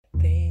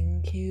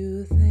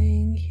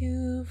thank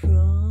you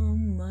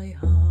from my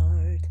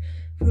heart,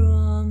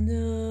 from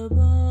the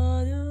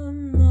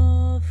bottom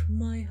of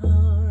my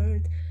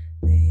heart.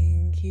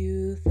 Thank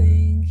you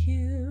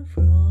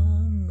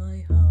from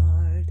my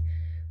heart,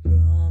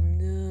 from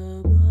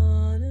the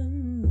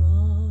bottom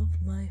of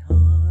my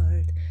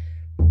heart.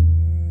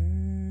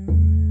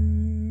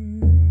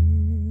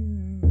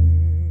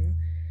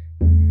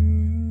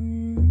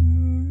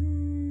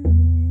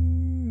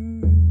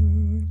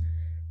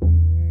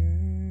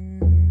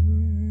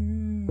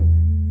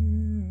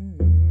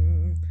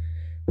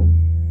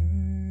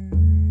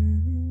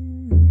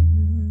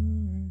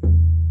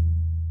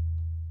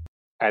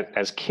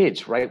 As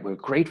kids, right, we're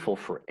grateful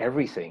for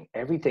everything.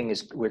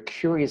 We're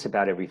curious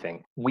about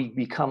everything. We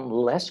become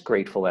less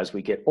grateful as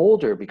we get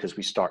older because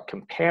we start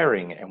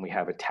comparing and we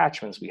have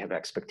attachments, we have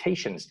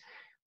expectations.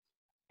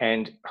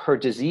 And her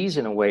disease,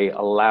 in a way,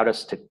 allowed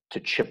us to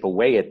chip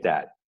away at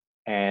that.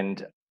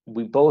 And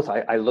we both,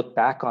 I look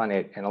back on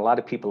it, and a lot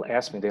of people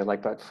ask me, they're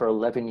like, but for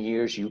 11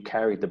 years, you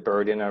carried the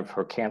burden of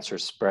her cancer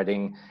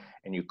spreading,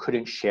 and you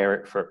couldn't share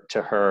it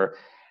to her.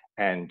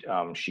 And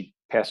she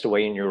passed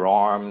away in your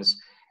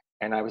arms.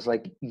 And I was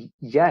like,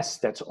 yes,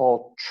 that's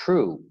all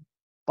true.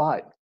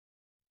 But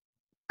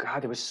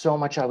God, there was so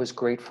much I was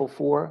grateful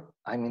for.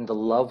 I mean, the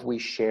love we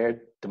shared,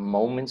 the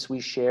moments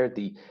we shared,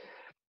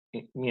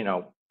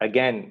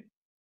 again,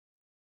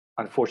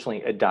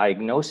 unfortunately, a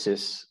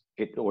diagnosis,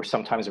 or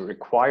sometimes it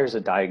requires a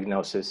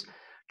diagnosis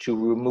to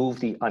remove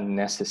the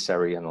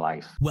unnecessary in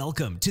life.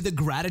 Welcome to the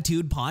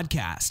Gratitude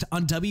Podcast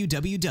on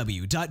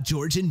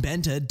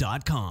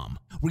www.georgianbenta.com,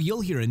 where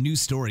you'll hear a new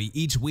story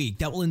each week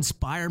that will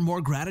inspire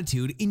more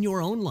gratitude in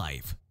your own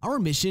life. Our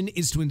mission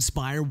is to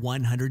inspire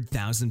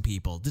 100,000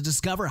 people to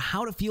discover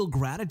how to feel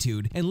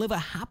gratitude and live a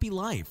happy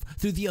life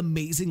through the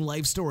amazing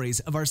life stories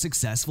of our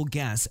successful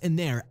guests and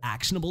their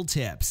actionable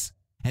tips.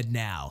 And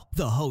now,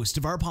 the host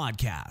of our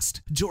podcast,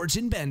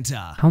 Georgian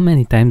Benta. How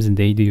many times a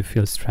day do you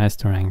feel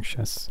stressed or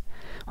anxious?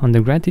 On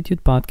the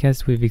Gratitude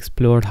Podcast, we've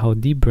explored how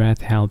deep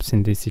breath helps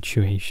in these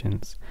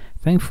situations.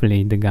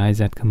 Thankfully, the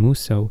guys at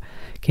Camuso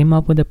came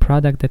up with a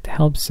product that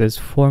helps us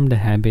form the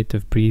habit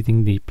of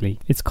breathing deeply.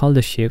 It's called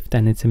a Shift,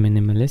 and it's a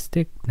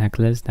minimalistic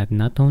necklace that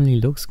not only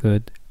looks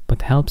good,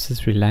 but helps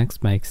us relax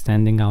by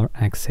extending our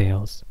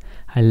exhales.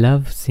 I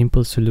love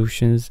simple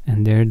solutions,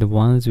 and they're the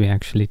ones we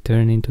actually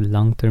turn into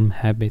long-term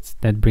habits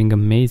that bring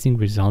amazing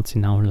results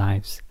in our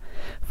lives.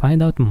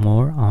 Find out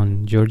more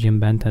on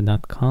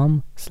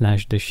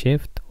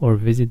georgianbenta.com/theshift or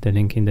visit the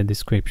link in the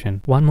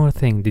description. One more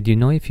thing, did you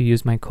know if you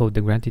use my code The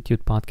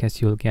Gratitude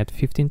Podcast, you'll get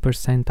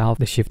 15% off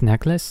the Shift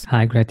necklace?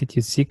 Hi,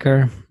 Gratitude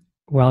Seeker.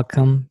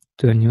 Welcome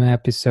to a new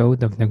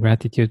episode of the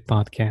Gratitude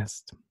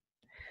Podcast.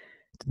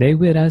 Today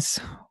with us,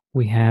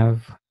 we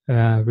have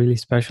a really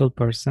special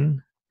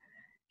person.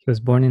 He was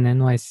born in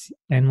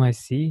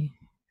NYC.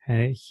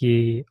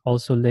 He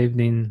also lived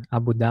in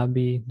Abu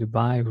Dhabi,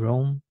 Dubai,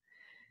 Rome,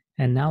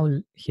 and now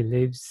he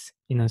lives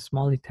in a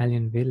small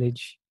Italian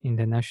village in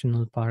the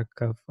national park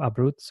of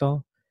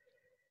Abruzzo,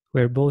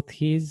 where both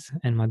his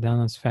and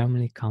Madonna's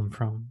family come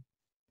from.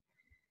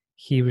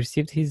 He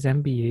received his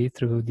MBA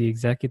through the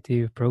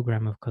executive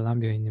program of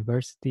Columbia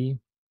University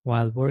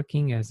while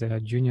working as a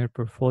junior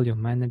portfolio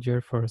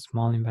manager for a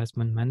small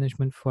investment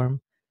management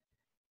firm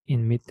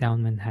in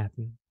Midtown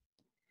Manhattan.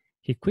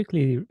 He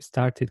quickly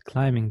started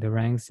climbing the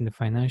ranks in the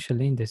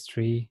financial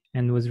industry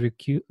and was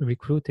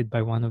recruited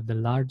by one of the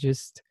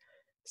largest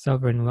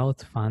sovereign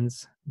wealth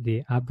funds,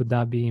 the Abu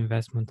Dhabi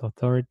Investment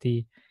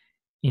Authority,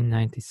 in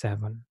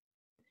 1997.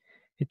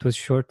 It was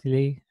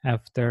shortly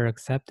after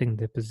accepting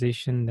the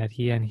position that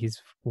he and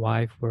his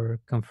wife were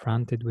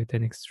confronted with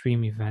an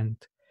extreme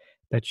event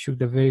that shook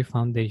the very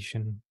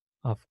foundation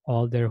of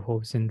all their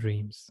hopes and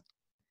dreams.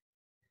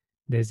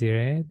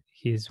 Desiree,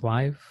 his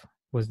wife,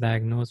 was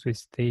diagnosed with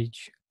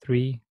stage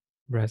 3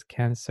 breast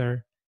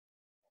cancer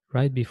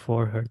right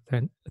before her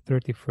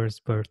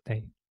 31st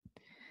birthday.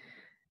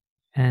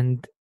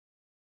 And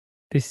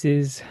this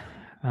is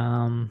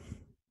the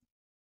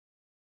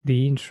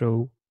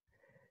intro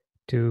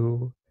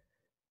to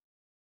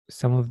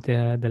some of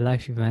the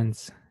life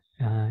events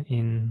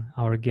in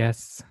our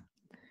guest's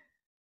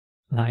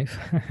life.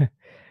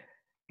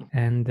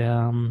 And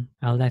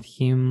I'll let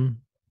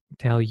him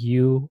tell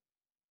you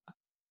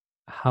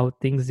how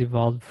things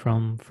evolved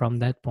from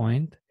that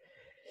point,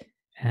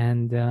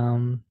 and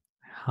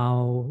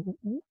how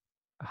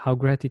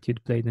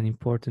gratitude played an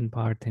important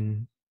part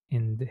in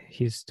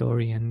his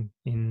story and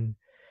in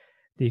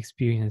the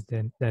experience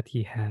that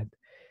he had.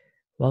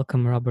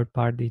 Welcome, Robert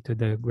Pardi, to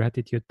the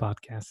Gratitude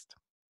Podcast.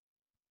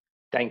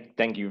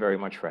 Thank you very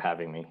much for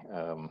having me.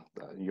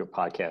 Your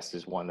podcast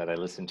is one that I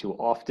listen to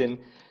often,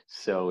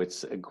 so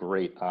it's a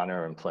great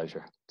honor and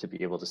pleasure to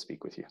be able to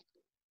speak with you.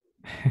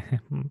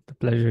 The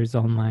pleasure is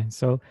all mine.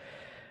 So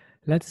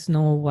let us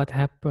know what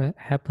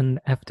happened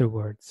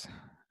afterwards.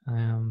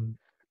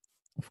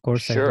 Of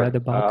course, Sure. I read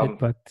about it,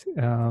 but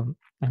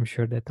I'm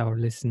sure that our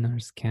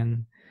listeners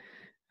can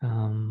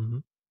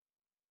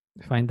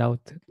find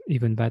out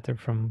even better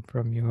from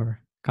you.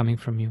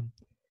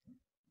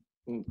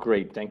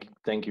 Great.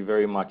 Thank you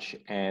very much.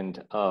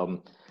 And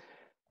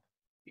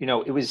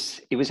it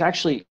was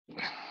actually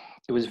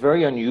it was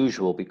very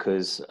unusual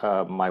because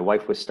my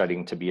wife was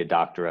studying to be a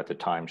doctor at the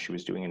time. She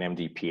was doing an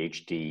MD,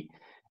 PhD,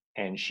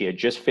 and she had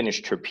just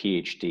finished her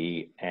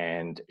PhD,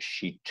 and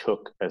she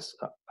took a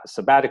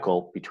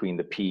sabbatical between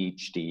the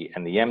PhD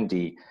and the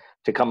MD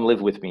to come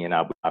live with me in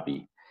Abu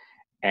Dhabi.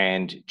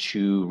 And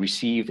to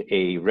receive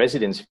a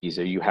residence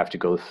visa, you have to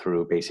go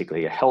through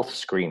basically a health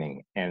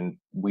screening. And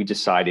we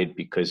decided,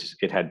 because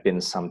it had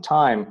been some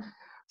time,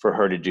 for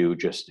her to do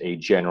just a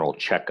general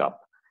checkup.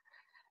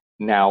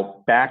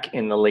 Now, back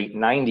in the late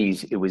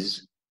 90s, it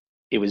was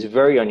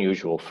very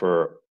unusual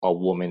for a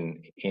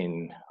woman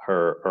in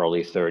her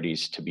early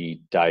 30s to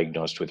be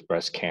diagnosed with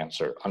breast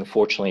cancer.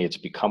 Unfortunately, it's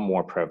become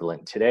more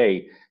prevalent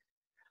today.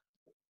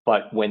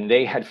 But when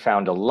they had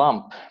found a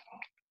lump,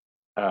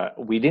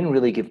 we didn't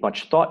really give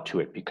much thought to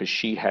it because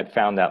she had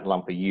found that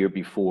lump a year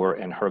before,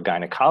 and her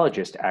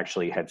gynecologist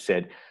actually had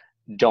said,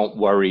 "Don't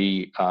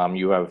worry,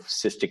 you have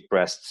cystic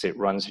breasts. It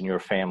runs in your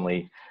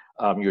family.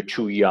 You're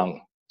too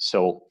young."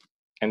 So,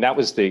 and that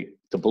was the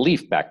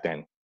belief back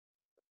then.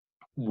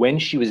 When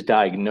she was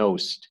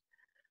diagnosed,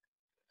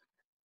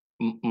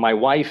 my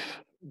wife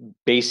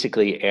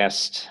basically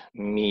asked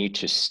me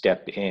to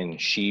step in.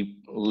 She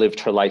lived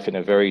her life in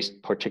a very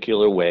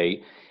particular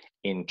way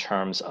in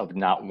terms of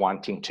not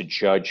wanting to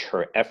judge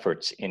her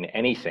efforts in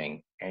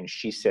anything. And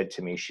she said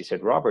to me, she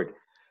said, "Robert,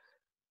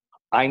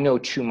 I know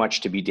too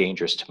much to be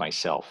dangerous to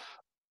myself.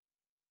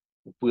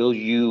 Will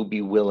you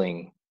be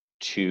willing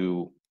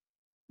to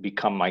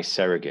become my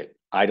surrogate?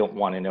 I don't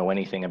want to know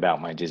anything about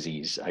my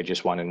disease. I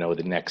just want to know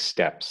the next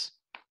steps."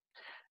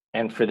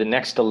 And for the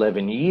next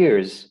 11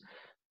 years,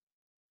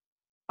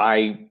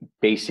 I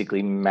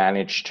basically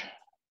managed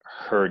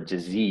her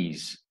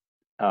disease,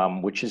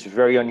 which is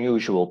very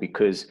unusual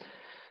because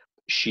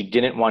she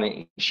didn't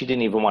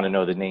even want to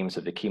know the names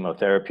of the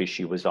chemotherapy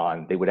she was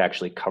on. They would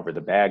actually cover the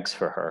bags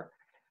for her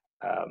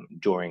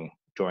during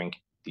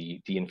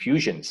the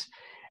infusions.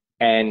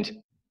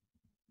 And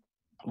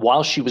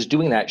while she was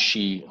doing that,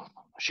 she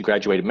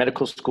graduated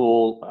medical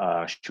school.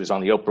 She was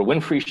on the Oprah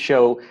Winfrey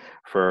Show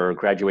for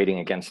graduating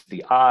against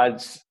the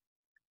odds.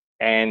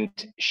 And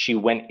she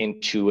went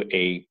into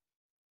a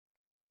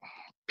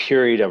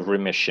period of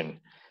remission.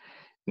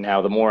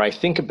 Now, the more I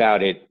think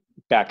about it,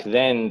 back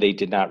then they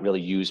did not really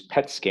use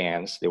PET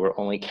scans. They were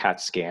only CAT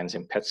scans,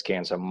 and PET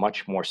scans are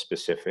much more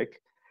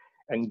specific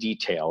and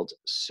detailed.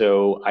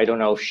 So I don't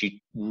know if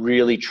she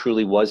really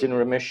truly was in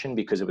remission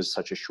because it was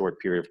such a short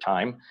period of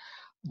time,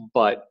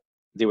 but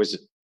there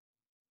was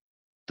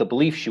the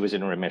belief she was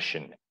in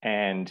remission.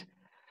 And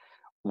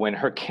when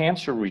her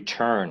cancer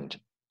returned,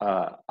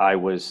 I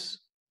was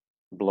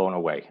blown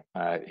away.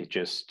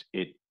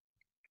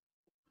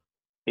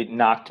 It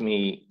knocked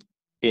me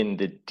in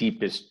the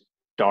deepest,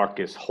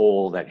 darkest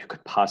hole that you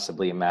could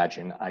possibly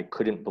imagine. I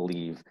couldn't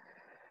believe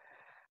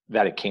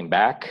that it came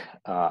back.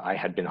 I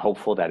had been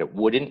hopeful that it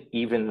wouldn't,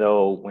 even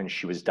though when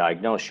she was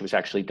diagnosed, she was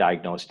actually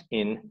diagnosed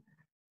in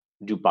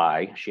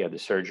Dubai. She had the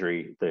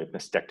surgery, the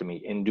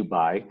mastectomy in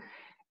Dubai,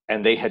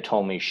 and they had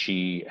told me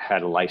she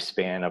had a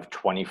lifespan of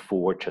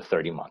 24 to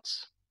 30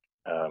 months.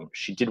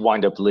 She did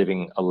wind up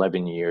living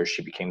 11 years.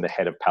 She became the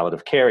head of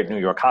palliative care at New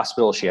York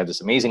Hospital. She had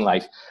this amazing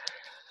life.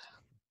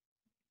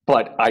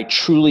 But I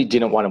truly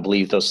didn't want to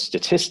believe those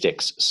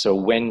statistics. So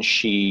when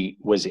she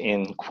was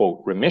in,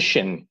 quote,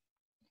 remission,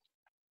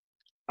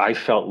 I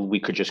felt we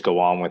could just go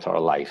on with our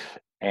life.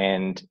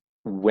 And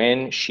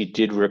when she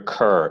did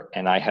recur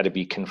and I had to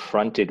be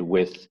confronted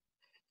with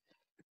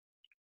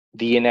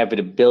the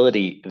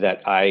inevitability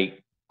that I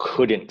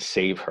couldn't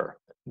save her,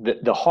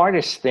 the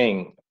hardest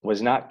thing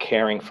was not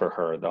caring for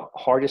her. The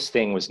hardest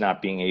thing was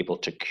not being able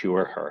to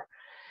cure her.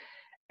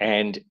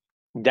 And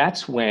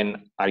that's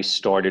when I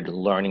started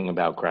learning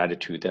about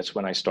gratitude. That's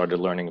when I started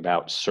learning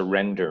about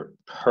surrender,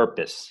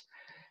 purpose.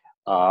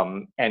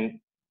 And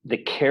the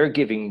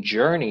caregiving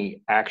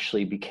journey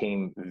actually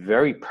became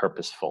very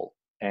purposeful.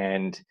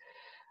 And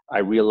I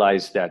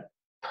realized that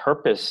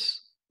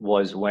purpose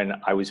was when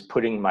I was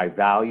putting my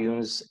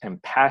values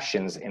and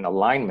passions in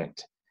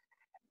alignment.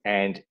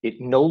 And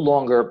it no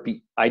longer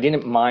I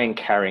didn't mind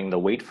carrying the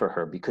weight for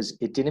her because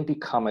it didn't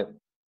become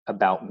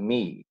about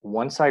me.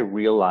 Once I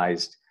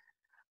realized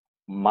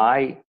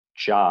my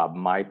job,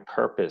 my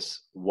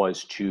purpose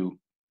was to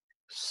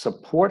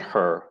support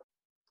her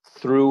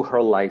through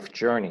her life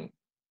journey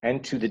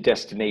and to the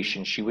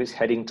destination she was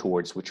heading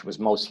towards, which was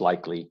most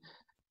likely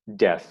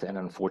death, and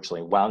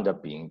unfortunately wound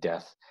up being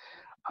death.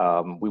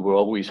 We were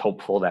always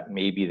hopeful that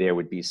maybe there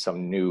would be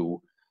some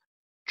new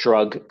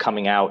drug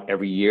coming out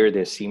every year.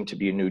 There seemed to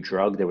be a new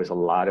drug. There was a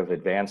lot of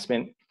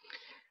advancement.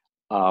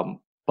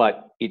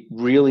 But it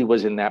really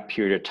was in that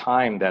period of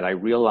time that I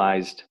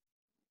realized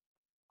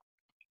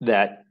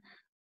that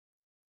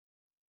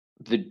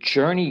the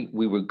journey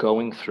we were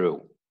going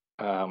through,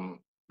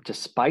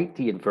 despite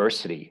the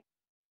adversity,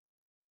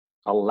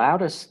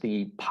 allowed us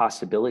the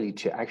possibility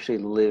to actually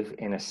live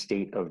in a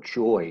state of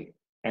joy.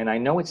 And I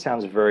know it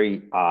sounds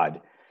very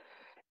odd.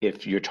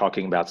 if you're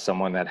talking about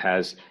someone that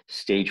has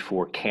stage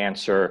 4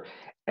 cancer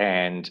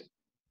and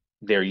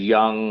they're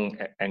young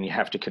and you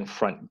have to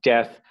confront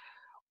death.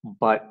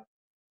 But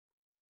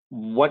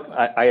what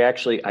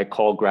I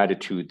call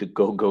gratitude the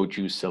go-go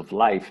juice of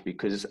life,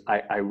 because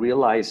I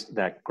realized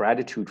that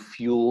gratitude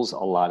fuels a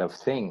lot of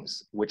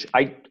things, which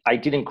I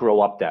didn't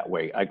grow up that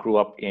way. I grew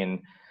up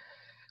in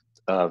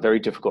a very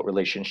difficult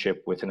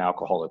relationship with an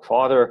alcoholic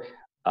father.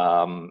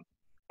 Um,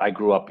 I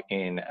grew up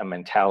in a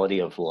mentality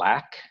of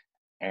lack,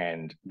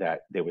 and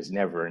that there was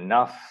never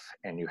enough,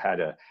 and you had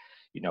to,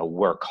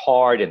 work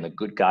hard, and the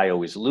good guy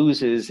always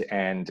loses.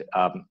 And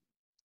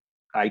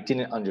I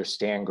didn't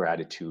understand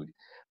gratitude,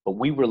 but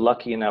we were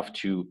lucky enough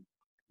to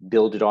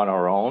build it on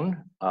our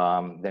own.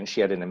 Then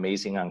she had an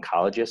amazing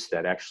oncologist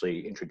that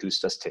actually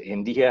introduced us to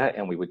India,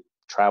 and we would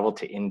travel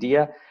to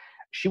India.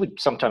 She would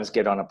sometimes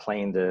get on a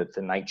plane the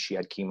night she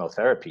had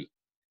chemotherapy,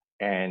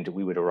 and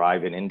we would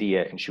arrive in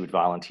India, and she would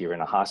volunteer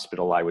in a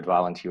hospital. I would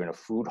volunteer in a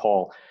food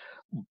hall.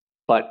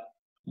 But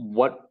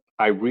what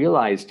I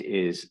realized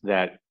is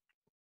that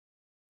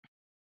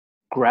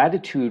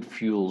gratitude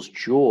fuels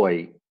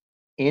joy,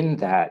 in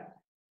that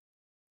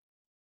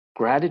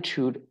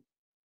gratitude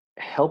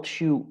helps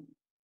you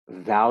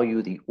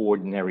value the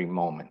ordinary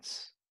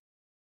moments.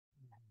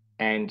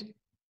 And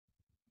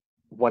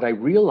what I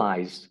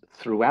realized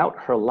throughout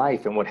her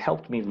life, and what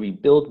helped me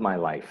rebuild my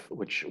life,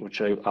 which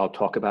I'll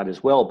talk about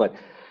as well, but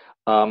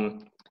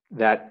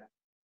that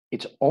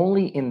it's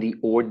only in the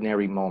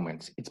ordinary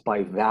moments, it's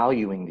by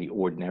valuing the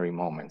ordinary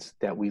moments,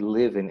 that we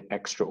live an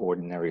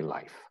extraordinary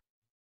life.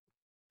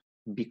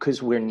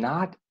 Because we're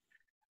not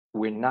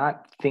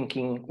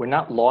thinking, we're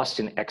not lost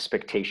in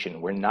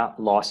expectation, we're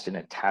not lost in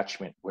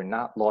attachment, we're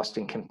not lost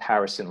in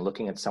comparison,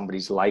 looking at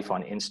somebody's life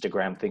on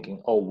Instagram thinking,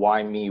 oh,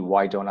 why me,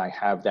 why don't I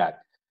have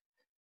that?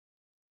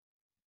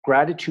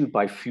 Gratitude,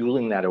 by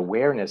fueling that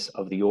awareness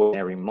of the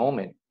ordinary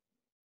moment,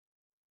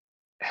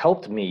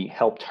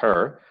 helped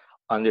her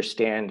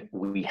understand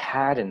we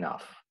had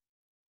enough,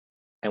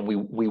 and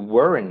we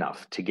were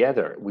enough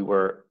together. We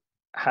were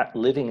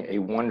living a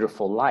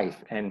wonderful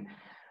life, and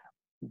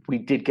we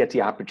did get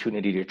the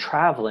opportunity to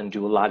travel and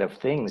do a lot of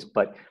things,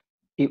 but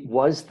it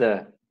was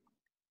the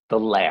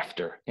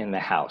laughter in the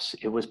house.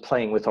 It was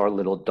playing with our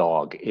little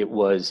dog. It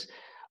was,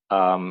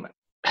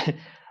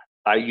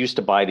 I used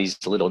to buy these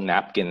little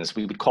napkins.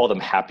 We would call them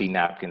happy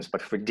napkins,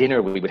 but for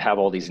dinner, we would have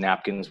all these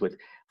napkins with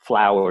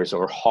flowers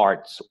or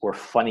hearts or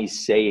funny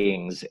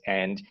sayings.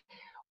 And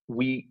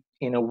we,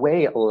 in a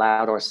way,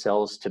 allowed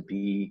ourselves to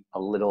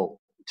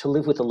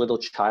live with a little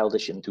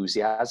childish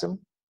enthusiasm,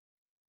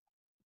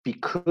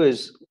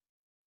 because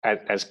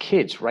as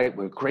kids, right,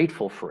 we're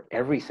grateful for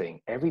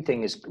everything.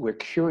 We're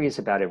curious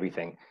about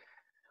everything.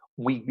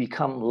 We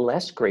become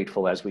less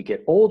grateful as we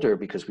get older,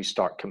 because we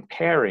start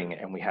comparing,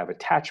 and we have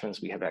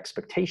attachments, we have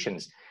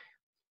expectations.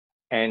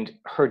 And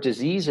her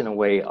disease, in a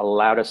way,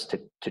 allowed us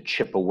to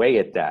chip away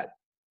at that.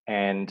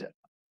 And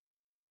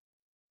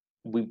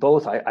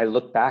I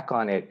look back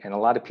on it, and a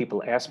lot of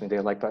people ask me,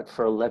 they're like, but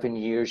for 11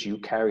 years, you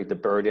carried the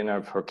burden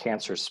of her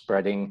cancer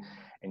spreading,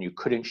 and you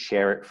couldn't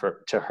share it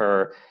to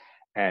her.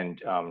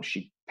 And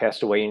she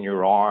passed away in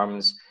your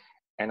arms.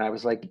 And I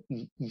was like,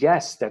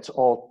 yes, that's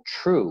all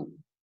true.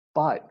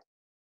 But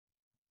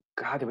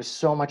God, there was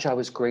so much I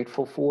was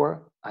grateful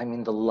for. I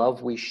mean, the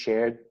love we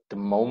shared, the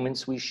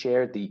moments we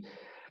shared,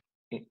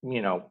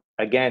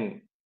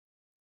 again,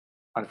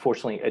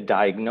 unfortunately, a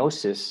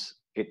diagnosis,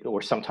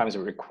 or sometimes it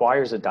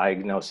requires a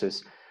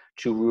diagnosis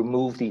to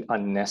remove the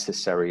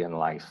unnecessary in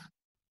life.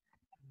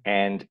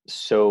 And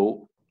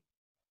so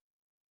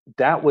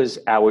that was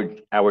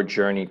our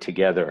journey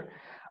together.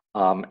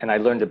 And I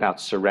learned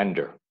about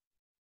surrender,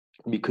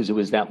 because it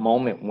was that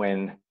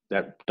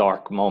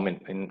dark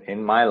moment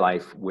in my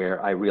life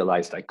where I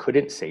realized I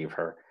couldn't save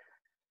her,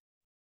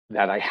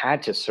 that I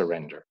had to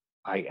surrender.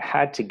 I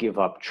had to give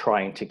up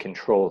trying to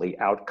control the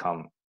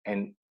outcome,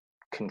 and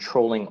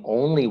controlling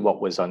only what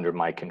was under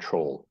my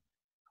control,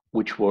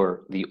 which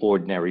were the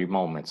ordinary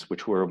moments,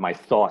 which were my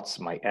thoughts,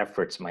 my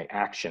efforts, my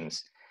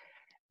actions.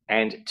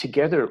 And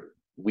together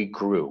we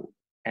grew.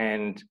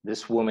 And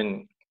this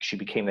woman, she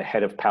became the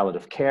head of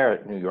palliative care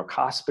at New York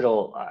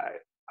Hospital.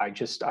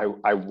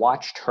 I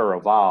watched her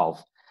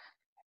evolve.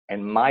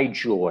 And my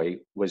joy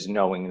was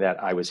knowing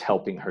that I was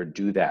helping her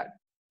do that.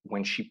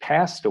 When she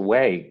passed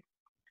away,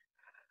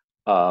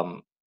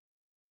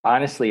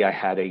 honestly, I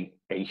had a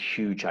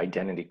huge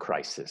identity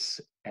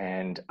crisis.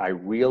 And I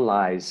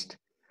realized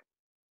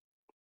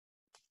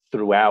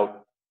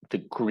throughout the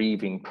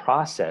grieving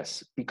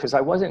process, because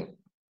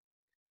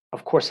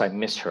of course I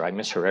miss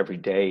her every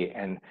day.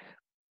 And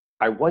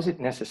I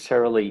wasn't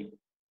necessarily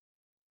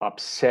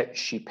upset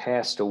she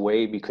passed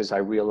away, because I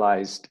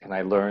realized and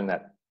I learned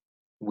that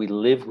we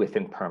live with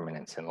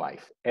impermanence in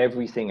life.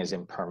 Everything is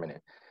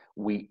impermanent.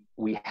 We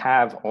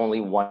have only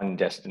one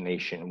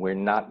destination. We're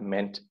not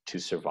meant to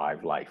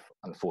survive life,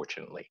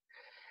 unfortunately.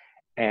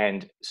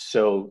 And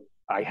so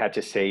I had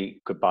to say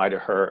goodbye to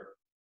her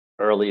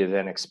earlier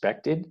than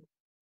expected.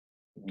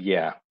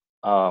 Yeah.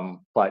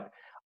 But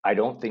I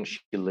don't think she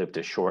lived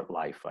a short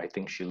life. I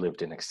think she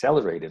lived an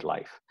accelerated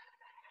life.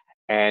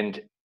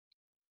 And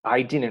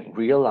I didn't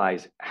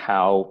realize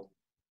how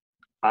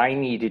I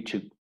needed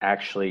to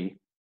actually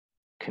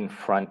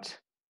confront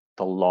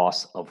the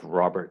loss of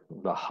Robert,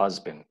 the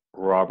husband,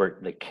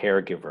 Robert, the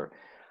caregiver.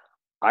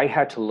 I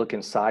had to look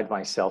inside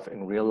myself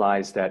and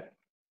realize that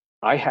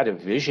I had a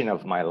vision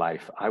of my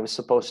life. I was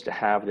supposed to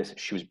have this.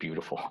 She was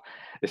beautiful.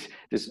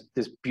 This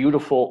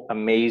beautiful,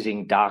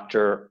 amazing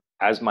doctor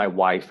as my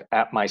wife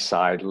at my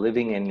side,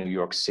 living in New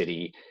York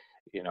City,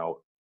 you know,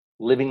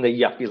 living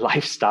the yuppie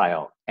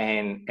lifestyle,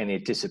 and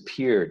it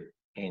disappeared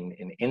in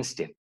an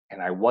instant.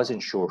 And I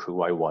wasn't sure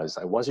who I was.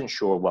 I wasn't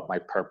sure what my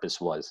purpose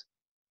was.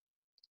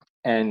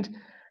 And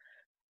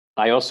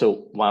I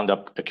also wound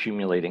up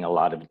accumulating a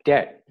lot of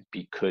debt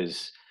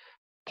because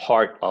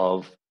part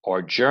of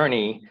our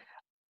journey,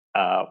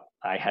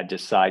 I had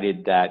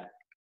decided that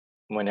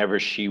whenever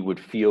she would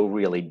feel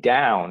really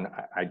down,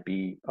 I'd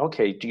be,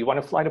 okay, do you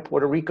want to fly to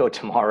Puerto Rico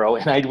tomorrow?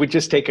 And I would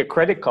just take a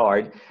credit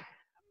card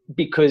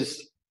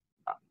because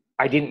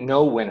I didn't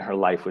know when her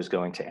life was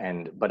going to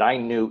end. But I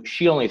knew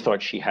she only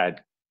thought she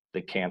had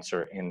the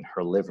cancer in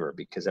her liver,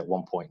 because at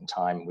one point in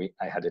time,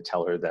 I had to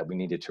tell her that we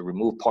needed to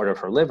remove part of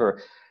her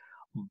liver.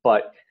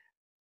 But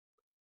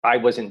I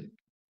wasn't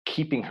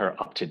keeping her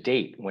up to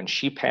date. When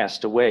she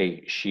passed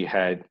away, she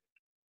had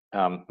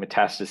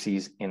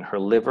metastases in her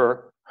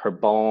liver, her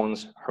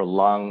bones, her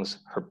lungs,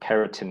 her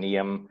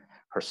peritoneum,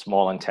 her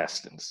small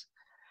intestines.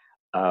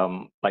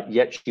 But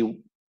yet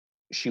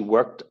she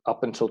worked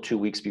up until 2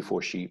 weeks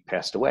before she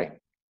passed away.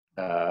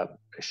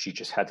 She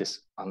just had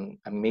this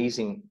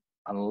amazing,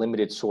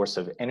 unlimited source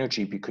of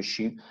energy because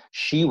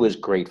she was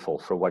grateful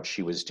for what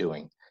she was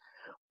doing.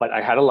 But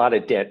I had a lot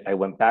of debt. I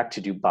went back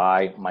to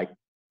Dubai.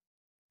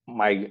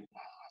 My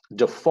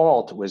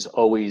default was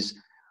always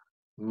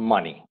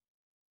money.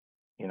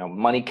 You know,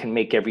 money can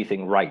make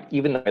everything right.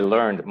 Even though I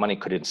learned money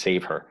couldn't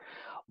save her,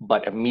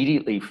 but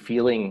immediately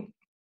feeling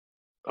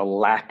a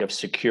lack of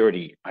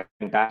security, I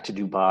went back to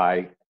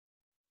Dubai,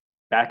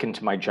 back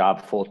into my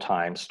job full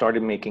time,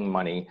 started making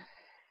money,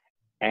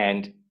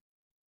 and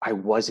I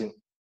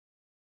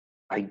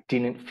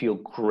didn't feel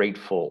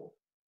grateful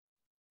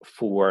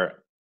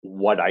for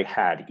what I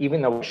had,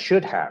 even though I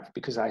should have,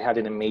 because I had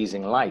an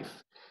amazing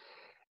life.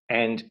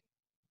 And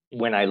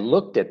when I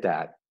looked at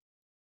that,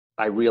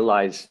 I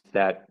realized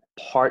that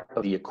part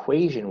of the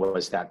equation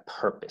was that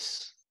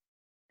purpose.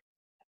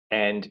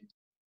 And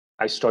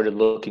I started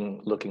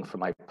looking for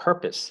my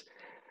purpose,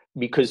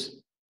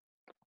 because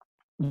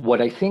what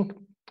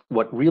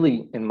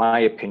really, in my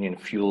opinion,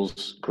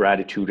 fuels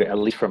gratitude, at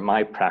least for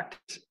my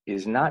practice,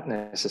 is not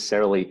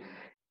necessarily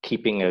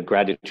keeping a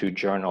gratitude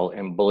journal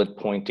and bullet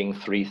pointing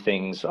 3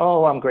 things.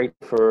 Oh, I'm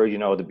grateful for,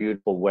 the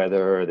beautiful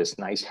weather, this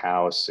nice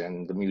house,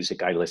 and the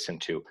music I listen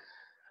to,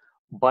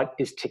 but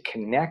is to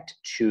connect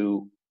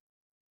to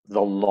the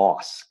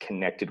loss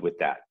connected with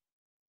that.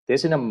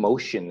 There's an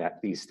emotion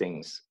that these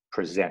things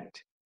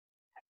present.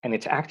 And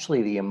it's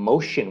actually the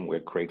emotion we're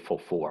grateful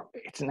for.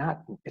 It's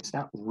not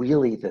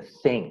really the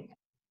thing.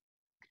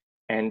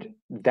 And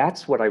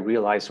that's what I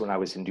realized when I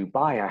was in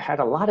Dubai. I had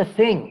a lot of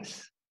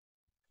things,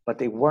 but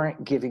they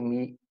weren't giving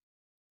me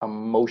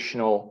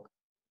emotional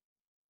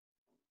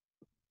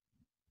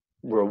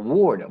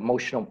reward,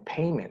 emotional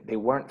payment. They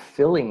weren't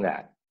filling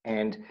that.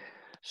 And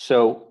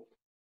so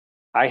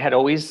I had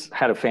always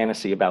had a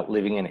fantasy about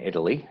living in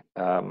Italy.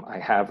 I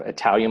have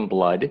Italian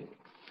blood,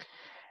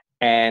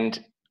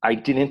 and I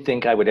didn't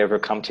think I would ever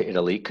come to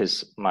Italy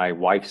because my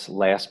wife's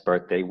last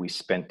birthday, we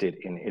spent it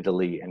in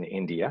Italy and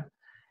India.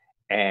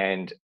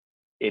 And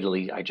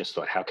Italy, I just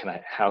thought, how can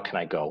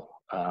I go?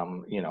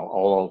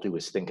 All I'll do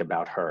is think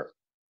about her.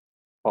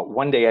 But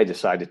one day I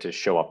decided to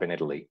show up in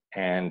Italy,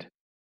 and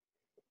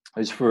it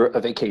was for a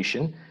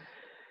vacation.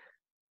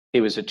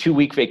 It was a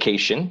 2-week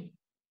vacation.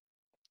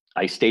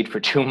 I stayed for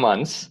 2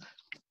 months.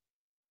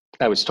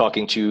 I was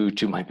talking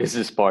to my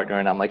business partner,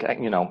 and I'm like,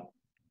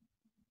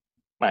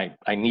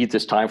 I need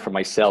this time for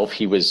myself.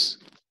 He was,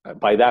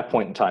 by that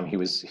point in time, he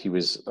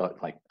was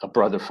like a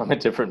brother from a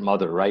different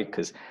mother, right?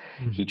 Because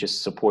he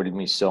just supported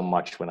me so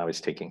much when I was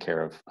taking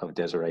care of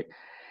Desiree.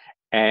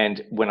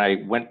 And when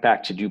I went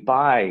back to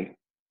Dubai,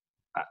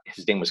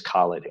 his name was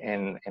Khalid,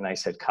 and I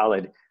said,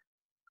 Khalid,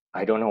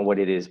 I don't know what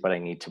it is, but I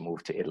need to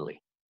move to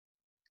Italy.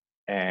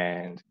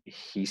 And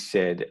he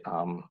said,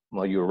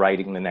 well, you're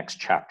writing the next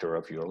chapter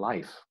of your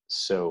life,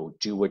 so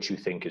do what you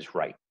think is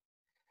right.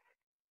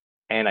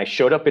 And I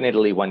showed up in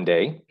Italy one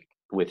day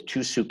with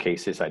 2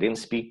 suitcases. I didn't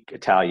speak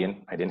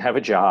Italian. I didn't have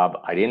a job.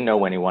 I didn't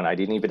know anyone. I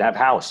didn't even have a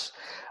house.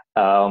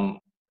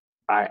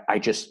 I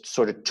just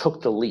sort of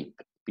took the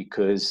leap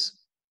because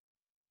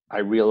I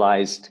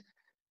realized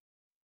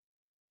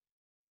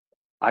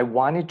I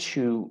wanted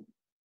to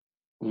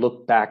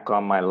look back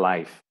on my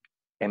life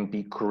and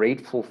be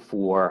grateful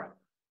for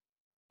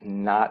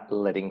not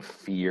letting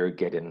fear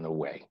get in the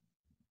way.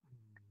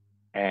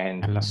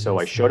 And so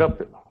I showed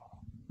up.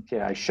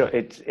 Yeah,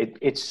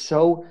 it's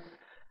so,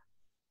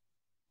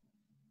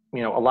 a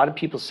lot of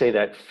people say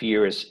that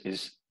fear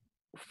is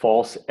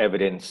false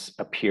evidence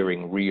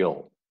appearing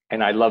real.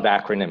 and I love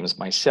acronyms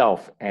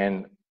myself.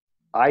 And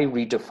I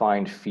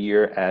redefined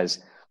fear as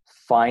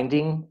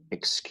finding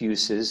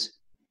excuses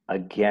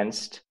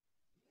against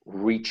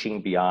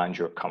reaching beyond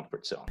your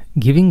comfort zone.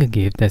 Giving a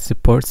gift that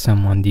supports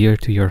someone dear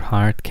to your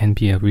heart can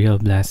be a real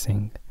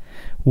blessing.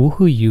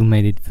 Woohoo You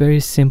made it very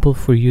simple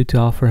for you to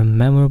offer a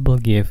memorable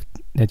gift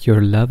that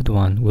your loved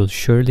one will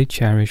surely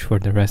cherish for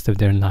the rest of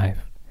their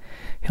life.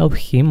 Help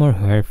him or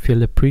her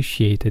feel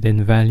appreciated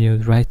and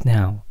valued right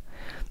now.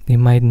 They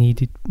might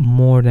need it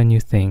more than you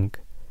think.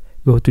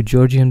 Go to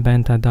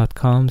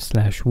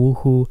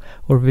georgianbenta.com/woohoo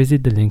or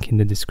visit the link in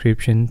the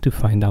description to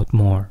find out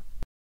more.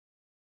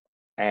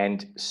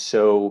 And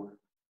so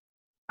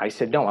I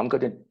said, no, I'm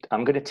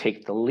gonna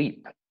take the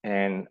leap.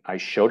 And I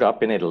showed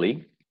up in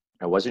Italy.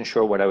 I wasn't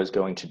sure what I was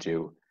going to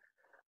do,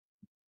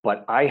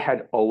 but I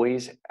had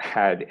always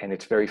had, and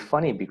it's very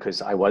funny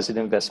because I was an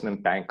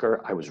investment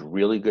banker. I was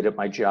really good at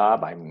my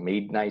job. I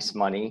made nice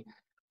money.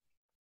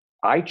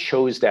 I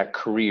chose that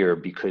career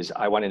because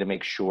I wanted to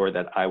make sure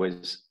that I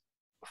was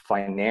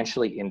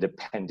financially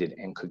independent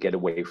and could get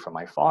away from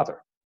my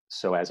father.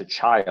 So as a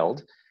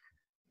child,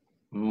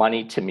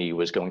 money to me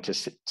was going to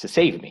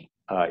save me.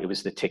 It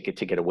was the ticket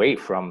to get away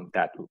from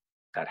that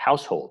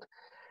household.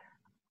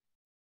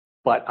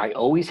 But I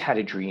always had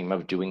a dream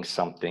of doing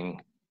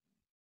something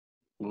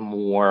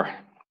more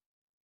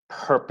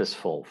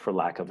purposeful, for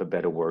lack of a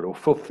better word, or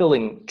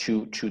fulfilling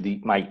to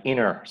my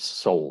inner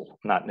soul,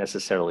 not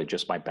necessarily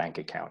just my bank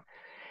account.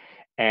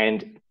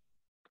 And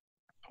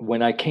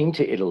when I came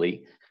to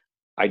Italy,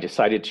 I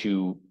decided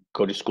to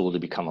go to school to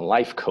become a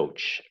life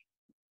coach.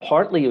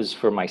 Partly it was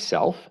for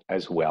myself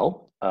as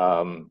well,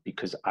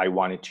 because I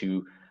wanted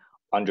to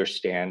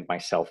understand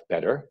myself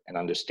better and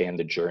understand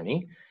the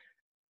journey.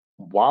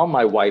 While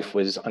my wife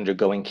was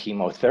undergoing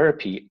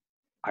chemotherapy,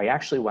 I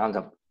actually wound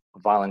up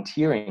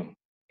volunteering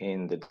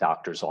in the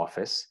doctor's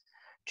office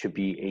to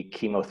be a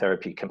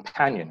chemotherapy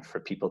companion for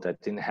people that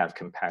didn't have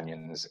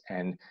companions.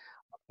 And,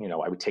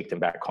 I would take them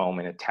back home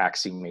in a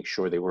taxi, make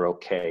sure they were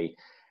okay.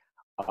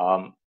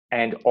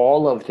 And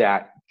all of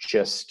that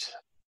just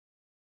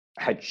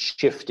had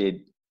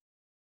shifted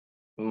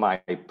my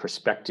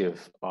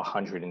perspective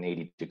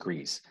 180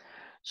 degrees.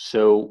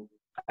 So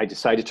I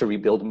decided to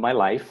rebuild my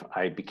life.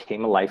 I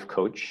became a life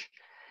coach,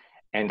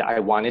 and I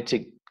wanted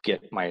to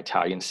get my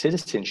Italian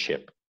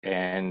citizenship.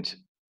 And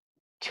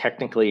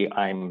technically,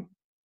 I'm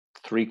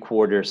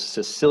 3/4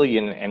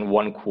 Sicilian and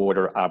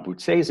 1/4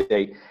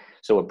 Abruzzese.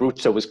 So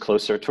Abruzzo was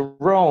closer to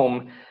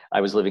Rome. I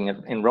was living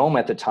in Rome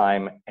at the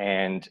time,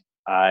 and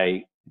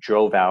I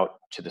drove out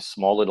to the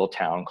small little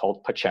town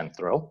called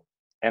Pacentro.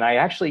 And I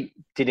actually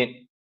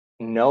didn't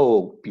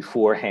know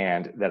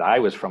beforehand that I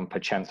was from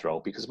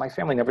Pacentro because my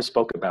family never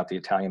spoke about the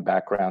Italian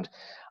background.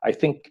 I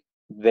think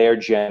their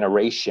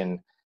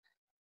generation,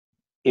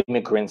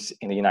 immigrants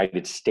in the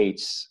United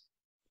States,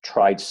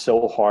 tried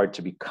so hard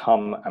to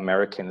become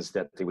Americans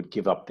that they would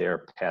give up their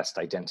past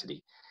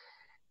identity.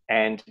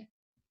 And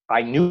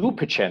I knew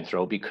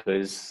Pacentro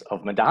because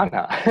of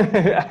Madonna.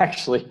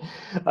 Actually,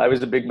 I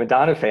was a big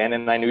Madonna fan,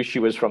 and I knew she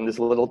was from this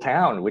little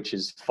town, which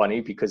is funny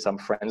because I'm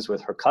friends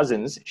with her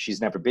cousins. She's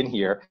never been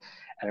here.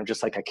 And I'm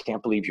just like, I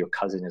can't believe your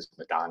cousin is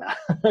Madonna.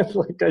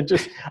 Like,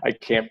 I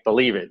can't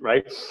believe it,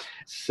 right?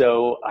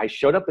 So I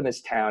showed up in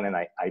this town and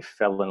I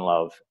fell in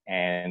love.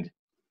 And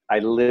I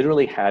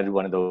literally had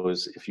one of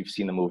those, if you've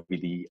seen the movie,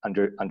 the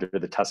Under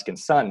the Tuscan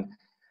Sun,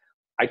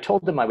 I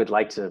told them I would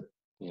like to,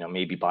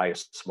 maybe buy a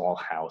small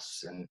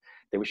house. And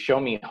they would show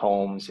me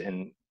homes,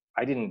 and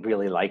I didn't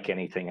really like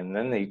anything. And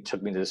then they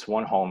took me to this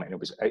one home, and it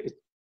was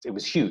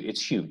huge.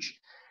 It's huge.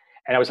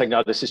 And I was like,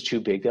 no, this is too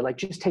big. They're like,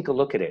 just take a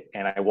look at it.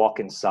 And I walk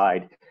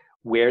inside.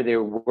 Where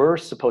there were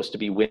supposed to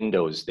be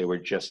windows, there were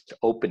just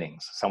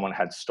openings. Someone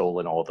had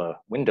stolen all the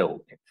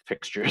window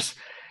fixtures.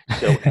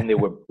 So, and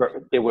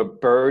there were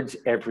birds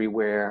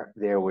everywhere.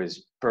 There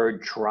was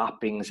bird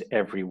droppings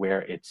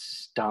everywhere. It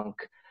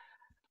stunk.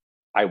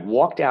 I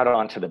walked out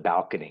onto the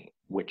balcony,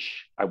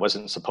 which I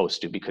wasn't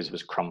supposed to because it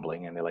was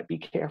crumbling. And they're like, be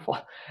careful.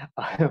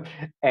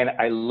 And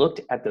I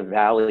looked at the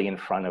valley in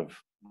front of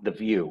the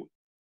view,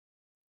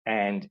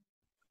 and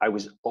I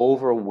was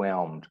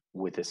overwhelmed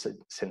with a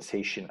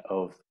sensation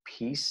of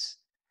peace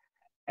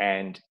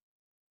and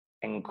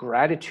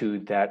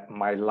gratitude that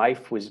my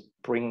life was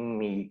bringing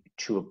me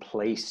to a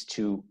place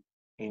to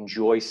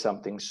enjoy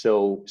something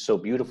so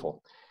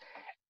beautiful.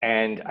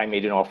 And I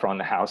made an offer on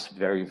the house,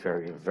 very,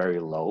 very, very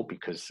low,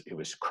 because it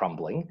was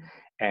crumbling.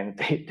 And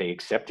they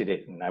accepted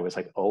it. And I was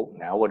like, oh,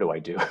 now what do I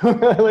do?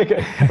 Like,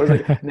 I was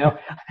like, now,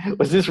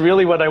 was this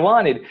really what I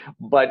wanted?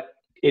 But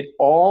it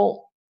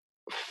all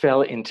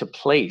fell into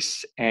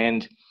place.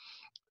 And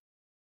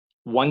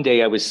one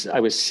day I was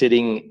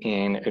sitting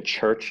in a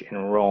church in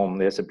Rome.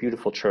 There's a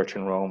beautiful church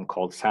in Rome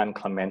called San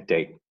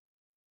Clemente.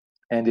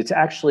 And it's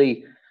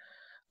actually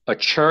a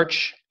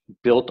church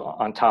built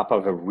on top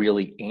of a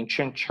really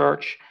ancient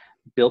church,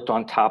 built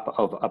on top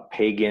of a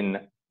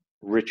pagan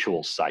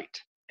ritual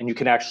site. And you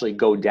can actually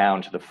go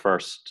down to the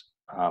first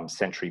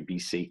century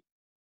BC,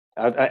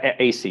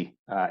 AC,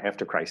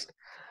 after Christ.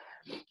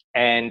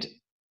 And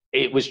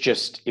it was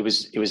just, it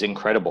was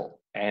incredible.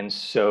 And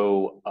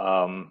so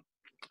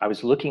I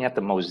was looking at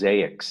the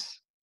mosaics,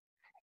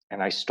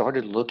 and I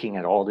started looking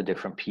at all the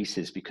different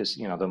pieces because,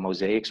 you know, the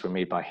mosaics were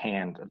made by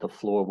hand. The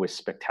floor was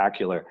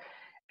spectacular.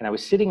 And I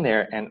was sitting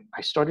there and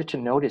I started to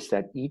notice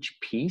that each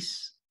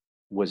piece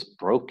was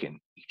broken.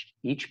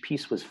 Each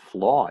piece was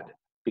flawed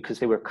because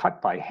they were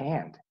cut by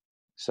hand.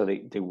 So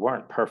they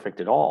weren't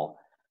perfect at all.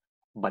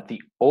 But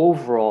the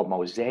overall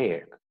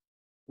mosaic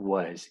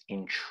was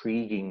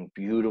intriguing,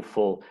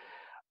 beautiful,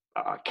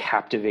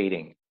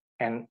 captivating.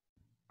 And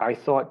I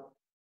thought,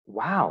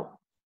 wow,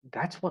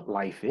 that's what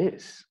life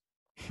is.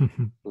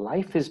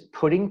 Life is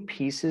putting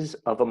pieces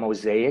of a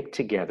mosaic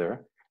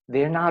together.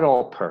 They're not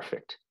all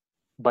perfect,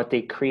 but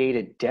they create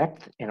a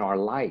depth in our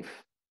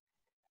life.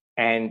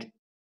 And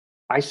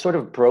I sort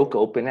of broke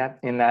open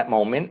in that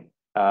moment,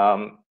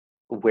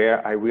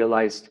 where I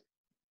realized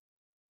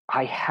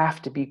I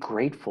have to be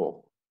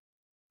grateful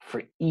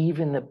for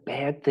even the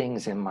bad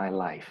things in my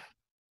life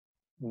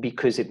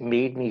because it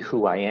made me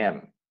who I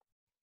am.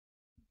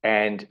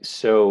 And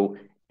so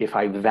if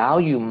I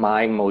value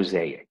my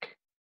mosaic,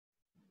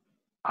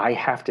 I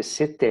have to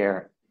sit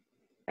there,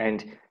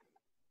 and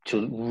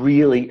to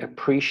really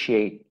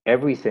appreciate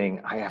everything,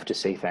 I have to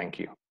say thank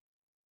you.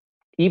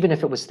 Even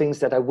if it was things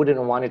that I wouldn't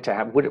have wanted to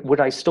have.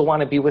 Would I still want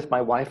to be with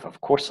my wife? Of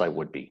course I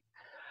would be.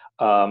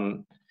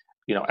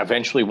 You know,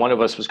 eventually one of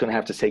us was going to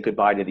have to say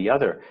goodbye to the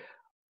other.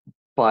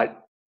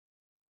 But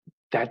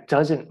that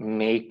doesn't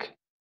make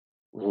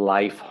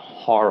life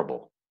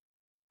horrible.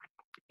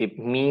 It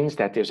means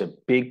that there's a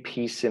big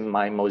piece in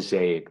my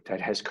mosaic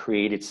that has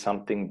created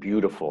something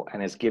beautiful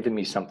and has given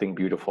me something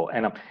beautiful.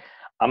 And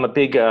I'm a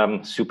big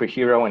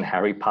superhero and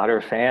Harry Potter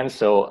fan,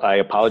 so I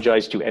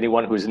apologize to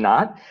anyone who's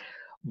not.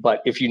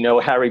 But if you know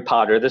Harry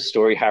Potter, the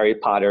story Harry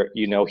Potter,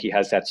 you know he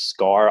has that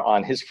scar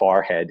on his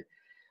forehead,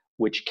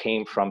 which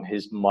came from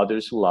his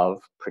mother's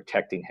love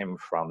protecting him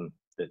from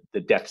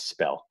the death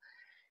spell.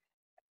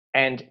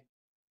 And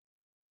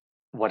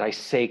what I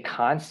say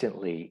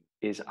constantly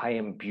is I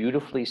am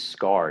beautifully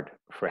scarred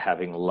for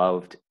having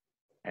loved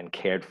and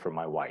cared for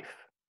my wife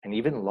and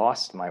even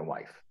lost my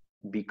wife,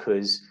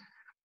 because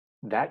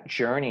that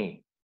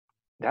journey,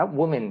 that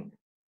woman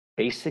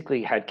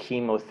basically had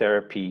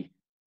chemotherapy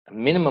a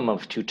minimum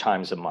of 2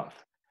 times a month,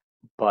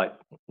 but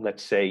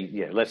let's say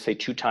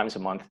 2 times a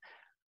month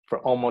for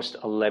almost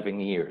 11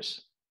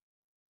 years.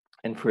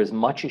 And for as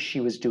much as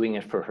she was doing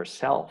it for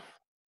herself,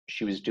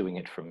 she was doing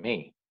it for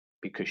me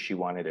because she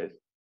wanted to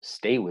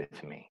stay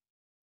with me.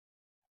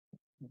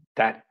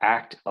 That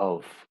act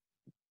of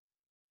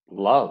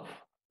love,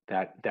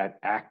 that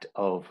act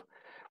of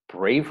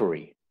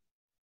bravery,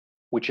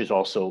 which is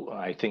also,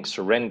 I think,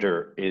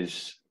 surrender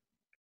is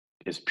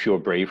pure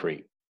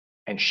bravery.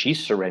 And she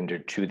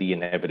surrendered to the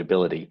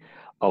inevitability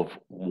of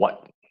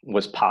what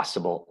was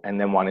possible and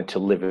then wanted to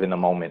live in the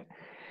moment.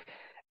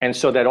 And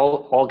so that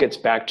all gets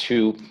back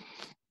to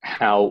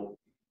how,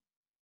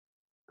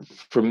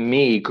 for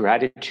me,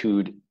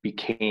 gratitude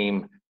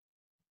became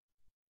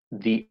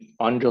the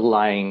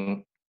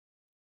underlying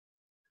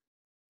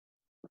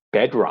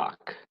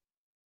bedrock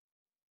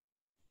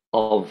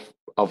of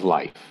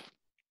life,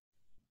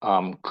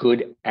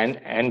 good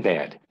and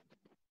bad,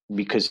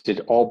 because it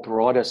all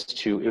brought us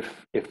to,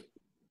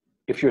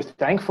 if you're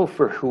thankful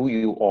for who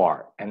you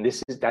are, and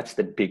that's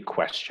the big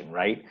question,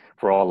 right?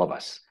 For all of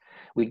us,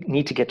 we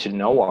need to get to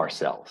know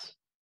ourselves.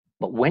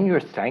 But when you're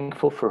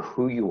thankful for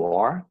who you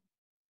are,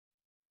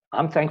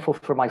 I'm thankful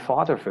for my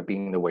father for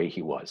being the way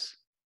he was.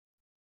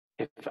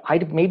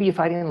 Maybe if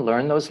I didn't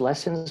learn those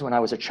lessons when I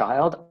was a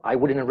child, I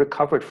wouldn't have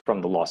recovered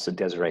from the loss of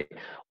Desiree,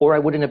 or I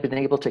wouldn't have been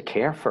able to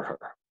care for her.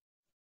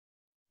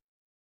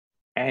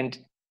 And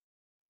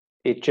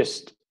it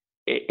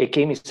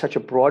gave me such a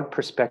broad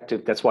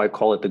perspective. That's why I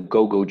call it the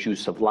go-go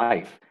juice of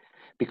life,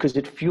 because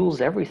it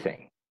fuels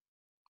everything.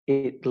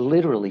 It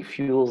literally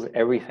fuels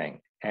everything.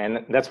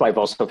 And that's why I've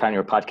also found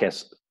your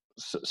podcast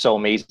so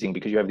amazing,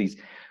 because you have these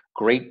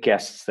great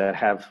guests that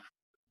have,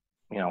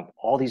 you know,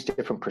 all these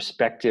different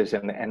perspectives,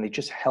 and they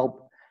just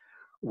help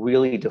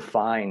really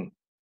define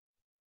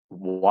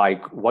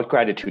what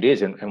gratitude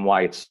is and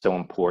why it's so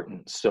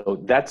important.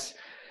 So that's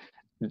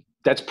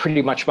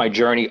pretty much my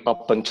journey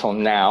up until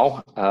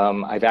now.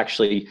 I've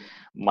actually,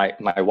 my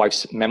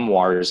wife's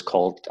memoir is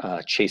called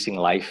Chasing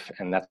Life,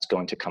 and that's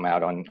going to come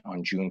out on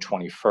June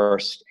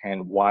 21st.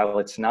 And while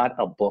it's not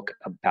a book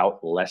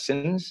about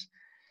lessons,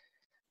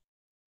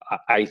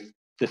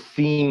 the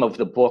theme of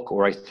the book,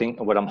 or I think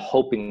what I'm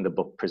hoping the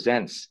book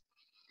presents,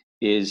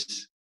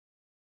 is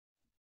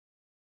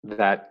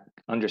that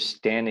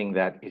understanding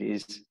that it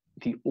is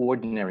the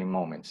ordinary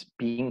moments,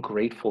 being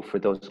grateful for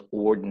those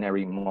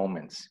ordinary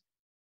moments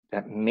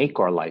that make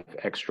our life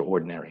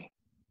extraordinary.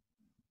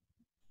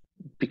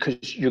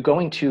 Because you're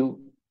going to,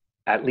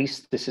 at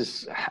least this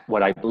is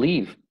what I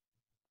believe,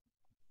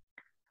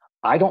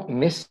 I don't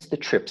miss the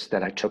trips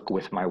that I took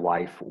with my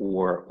wife,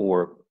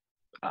 or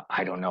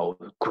I don't know,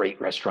 great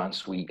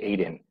restaurants we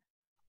ate in.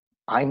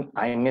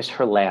 I miss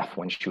her laugh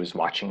when she was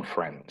watching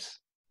Friends.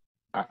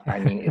 I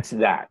mean, it's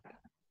that.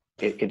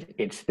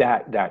 It's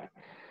that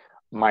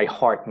my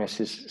heart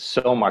misses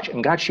so much.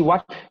 And God, she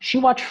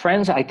watched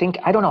Friends. I think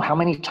I don't know how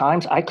many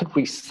times. I could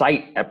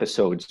recite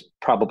episodes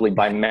probably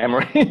by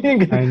memory.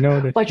 I know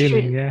the but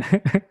feeling, yeah.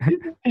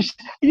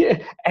 yeah,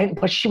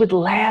 but she would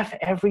laugh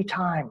every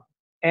time,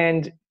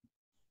 and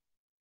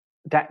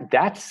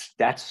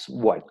that's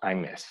what I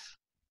miss.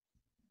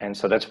 And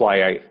so that's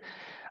why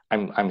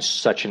I'm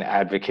such an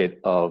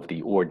advocate of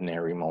the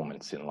ordinary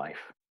moments in life,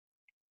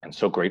 and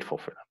so grateful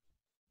for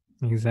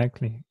them.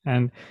 Exactly.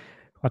 And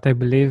what I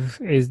believe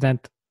is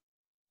that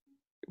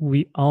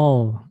we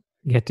all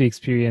get to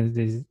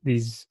experience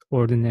these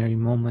ordinary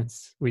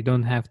moments. We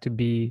don't have to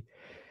be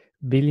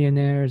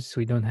billionaires,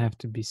 we don't have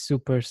to be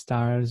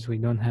superstars, we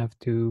don't have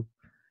to,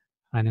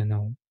 I don't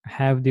know,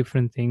 have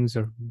different things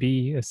or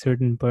be a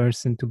certain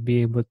person to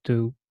be able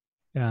to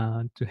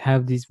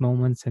have these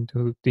moments and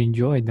to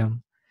enjoy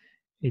them.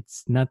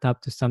 It's not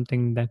up to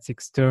something that's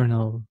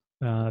external,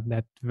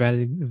 that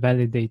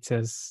validates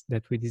us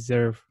that we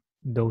deserve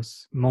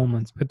those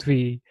moments, but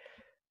we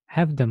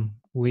have them.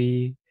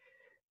 We're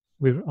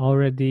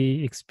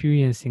already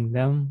experiencing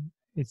them.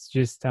 It's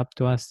just up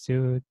to us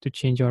to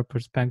change our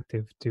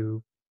perspective,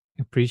 to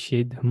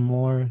appreciate them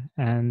more.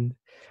 And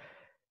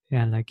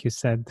yeah, like you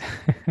said,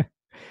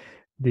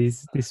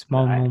 these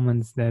small I,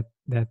 moments that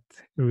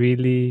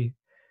really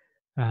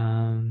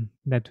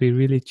that we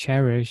really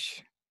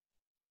cherish,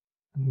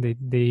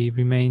 they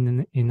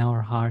remain in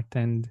our heart.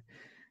 And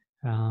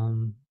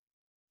um,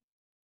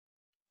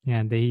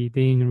 yeah, they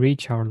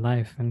enrich our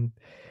life. And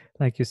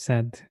like you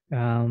said,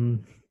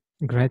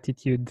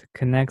 gratitude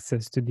connects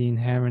us to the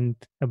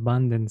inherent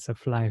abundance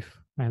of life.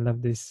 I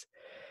love this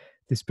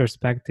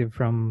perspective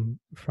from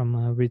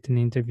a written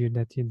interview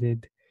that you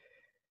did.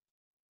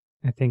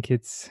 I think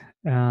it's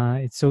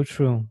so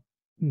true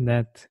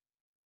that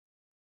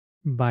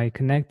by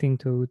connecting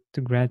to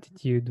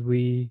gratitude,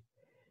 we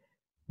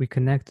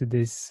connect to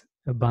this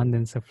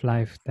abundance of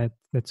life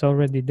that's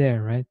already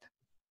there, right?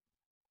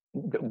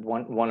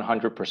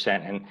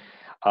 100%. And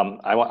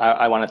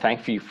I want to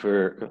thank you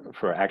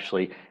for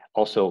actually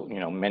also,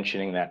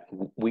 mentioning that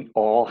we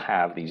all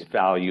have these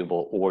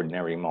valuable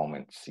ordinary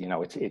moments.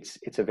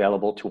 It's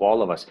available to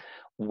all of us,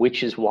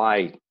 which is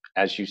why,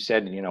 as you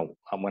said,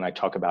 when I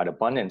talk about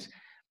abundance,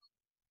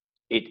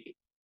 it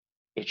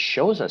it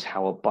shows us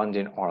how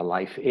abundant our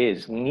life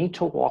is. We need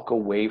to walk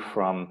away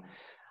from.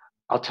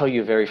 I'll tell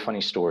you a very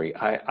funny story.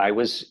 I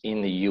was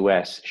in the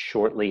US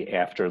shortly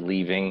after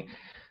leaving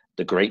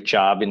the great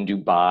job in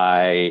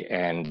Dubai,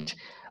 and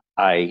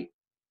I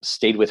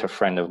stayed with a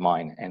friend of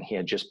mine, and he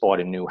had just bought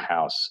a new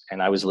house,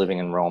 and I was living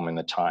in Rome in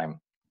the time.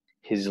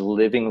 His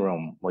living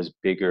room was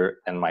bigger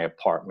than my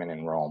apartment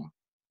in Rome.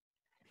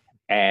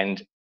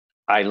 And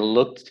I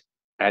looked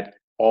at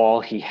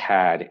all he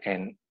had,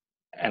 and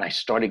I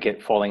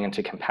started falling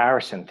into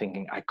comparison,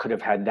 thinking I could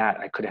have had that,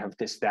 I could have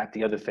this, that,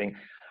 the other thing.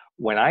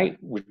 When I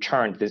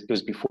returned, this it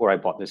was before I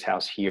bought this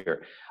house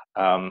here.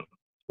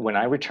 When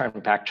I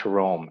returned back to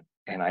Rome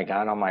and I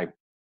got on my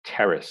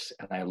terrace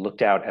and I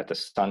looked out at the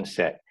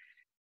sunset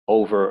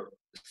over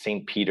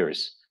St.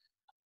 Peter's,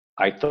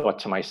 I thought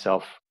to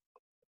myself,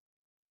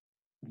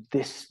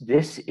 this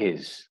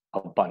is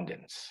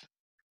abundance.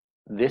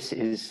 This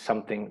is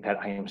something that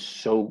I am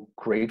so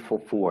grateful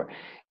for.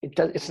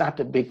 It's not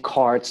the big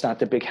car, it's not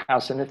the big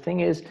house. And the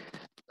thing is,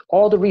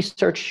 all the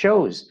research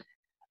shows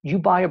you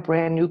buy a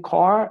brand new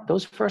car,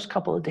 those first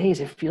couple of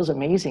days, it feels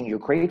amazing. You're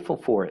grateful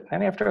for it.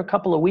 And after a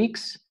couple of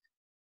weeks,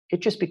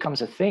 it just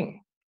becomes a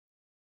thing.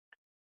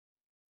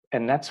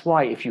 And that's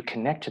why if you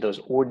connect to those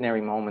ordinary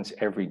moments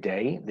every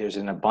day, there's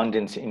an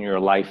abundance in your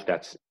life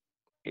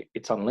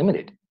it's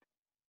unlimited.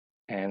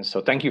 And so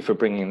thank you for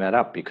bringing that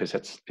up, because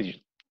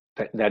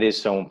that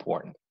is so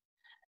important.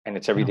 And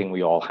it's Yeah, everything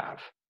we all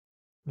have.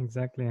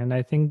 exactly. And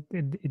I think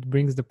it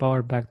brings the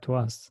power back to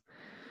us.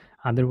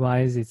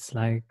 Otherwise, it's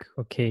like,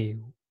 okay,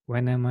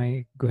 when am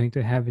I going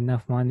to have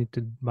enough money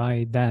to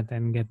buy that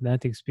and get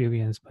that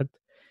experience? But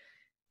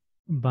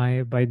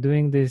by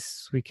doing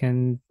this, we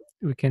can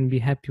be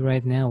happy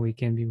right now. We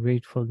can be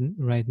grateful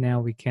right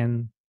now. We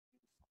can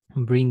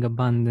bring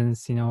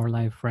abundance in our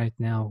life right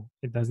now.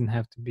 It doesn't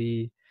have to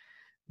be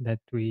that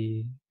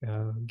we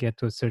get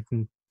to a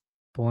certain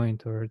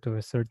point or to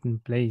a certain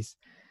place,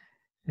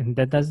 and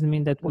that doesn't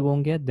mean that we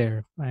won't get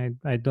there.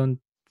 I don't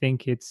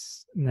think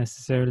it's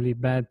necessarily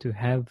bad to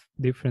have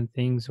different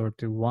things or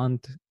to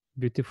want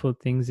beautiful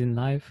things in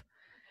life,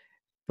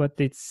 but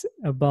it's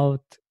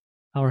about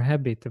our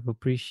habit of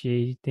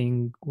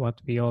appreciating what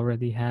we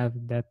already have,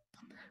 that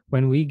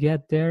when we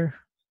get there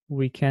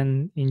we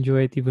can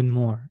enjoy it even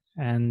more,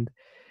 and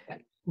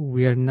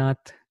we are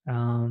not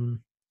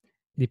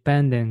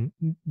dependent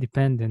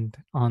dependent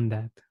on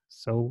that.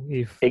 So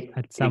if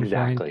at some point,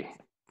 Exactly.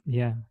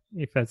 yeah,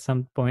 if at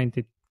some point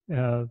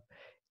uh,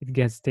 it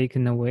gets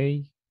taken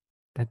away,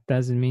 that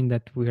doesn't mean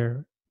that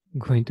we're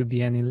going to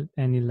be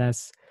any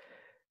less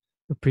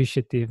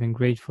appreciative and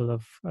grateful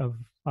of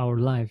our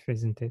life,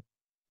 isn't it?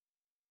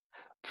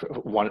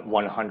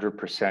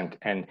 100%.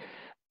 And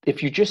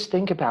if you just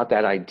think about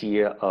that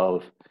idea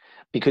of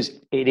because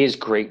it is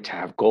great to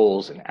have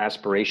goals and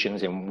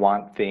aspirations and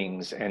want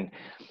things. And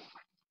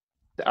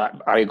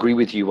I agree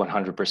with you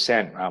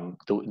 100%.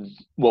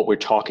 What we're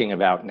talking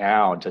about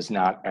now does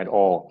not at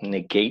all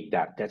negate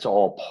that. That's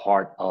all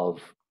part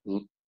of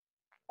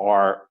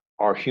our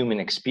human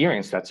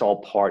experience. That's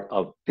all part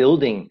of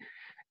building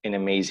an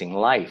amazing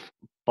life.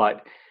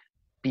 But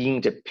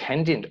being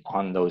dependent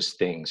on those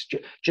things,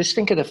 just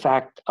think of the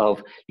fact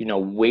of,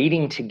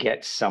 waiting to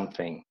get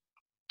something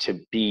to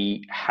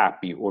be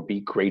happy or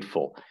be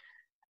grateful.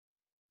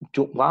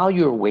 While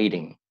you're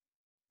waiting,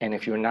 and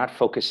if you're not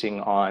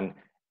focusing on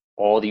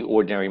all the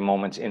ordinary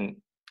moments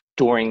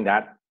during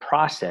that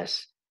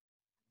process,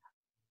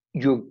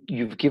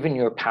 you've given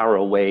your power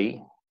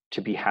away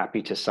to be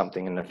happy to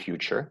something in the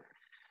future.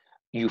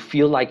 You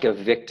feel like a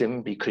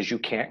victim because you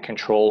can't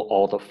control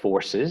all the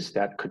forces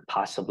that could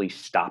possibly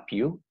stop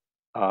you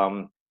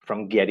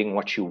from getting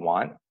what you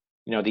want.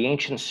 The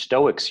ancient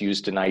Stoics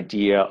used an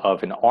idea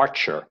of an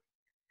archer.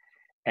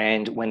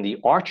 And when the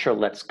archer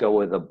lets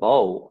go of the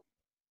bow,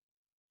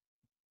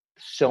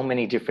 so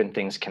many different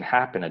things can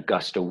happen: a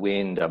gust of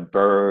wind, a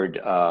bird,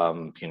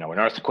 an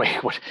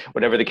earthquake,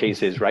 whatever the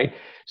case is, right?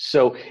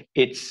 So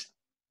it's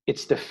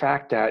the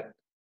fact that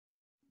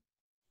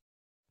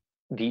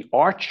the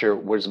archer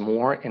was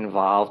more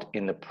involved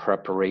in the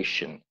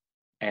preparation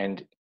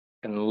and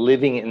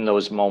living in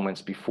those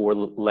moments before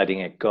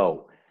letting it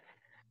go.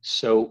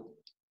 So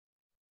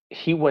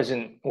he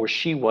wasn't, or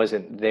she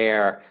wasn't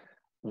there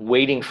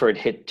waiting for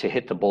it to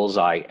hit the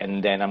bullseye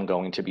and then I'm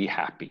going to be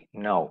happy.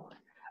 No.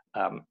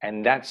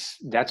 And that's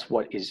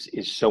what is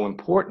so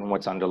important.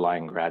 What's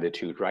underlying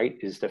gratitude, right,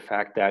 is the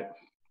fact that,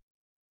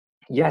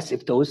 yes,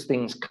 if those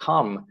things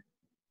come,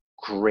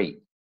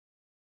 great.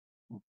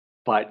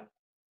 But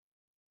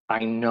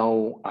I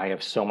know I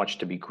have so much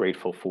to be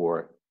grateful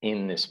for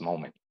in this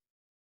moment.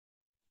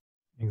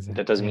 Exactly.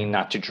 That doesn't mean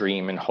not to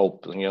dream and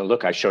hope.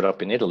 Look, I showed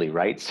up in Italy,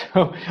 right?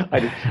 So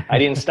I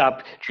didn't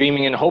stop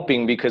dreaming and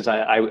hoping because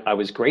I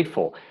was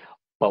grateful.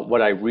 But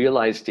what I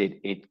realized,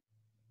 it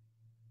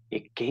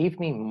gave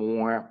me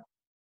more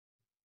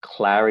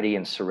clarity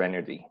and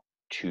serenity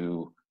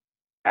to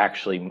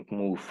actually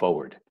move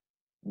forward,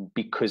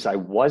 because I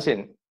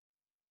wasn't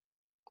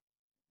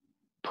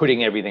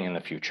putting everything in the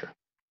future.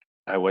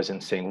 I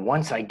wasn't saying,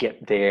 once I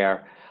get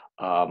there,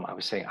 I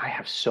was saying, I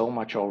have so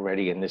much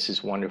already and this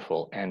is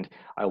wonderful and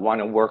I want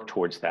to work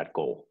towards that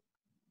goal.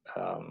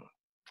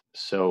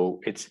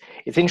 So it's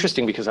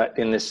interesting because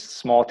in this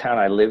small town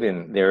I live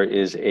in, there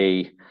is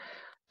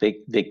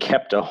they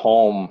kept a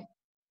home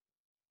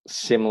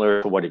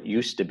similar to what it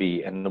used to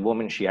be. And the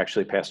woman, she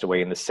actually passed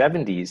away in the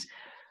 70s.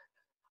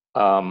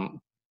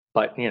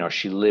 But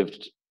she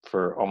lived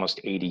for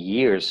almost 80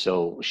 years.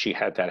 So she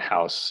had that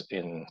house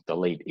in the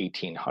late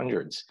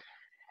 1800s.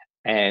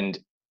 And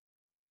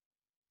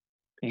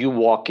you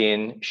walk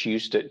in, she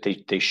used to,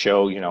 they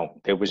show,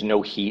 there was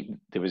no heat.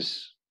 There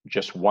was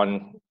just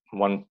one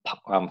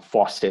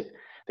faucet.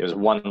 There was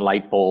one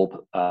light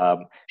bulb.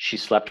 She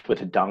slept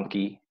with a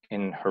donkey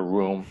in her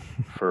room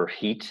for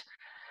heat.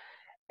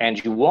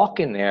 And you walk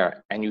in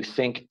there and you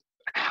think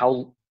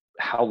how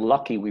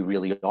lucky we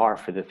really are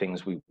for the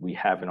things we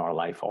have in our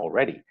life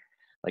already.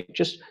 Like,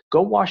 just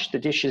go wash the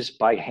dishes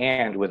by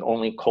hand with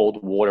only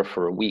cold water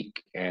for a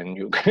week, and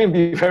you're going to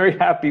be very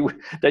happy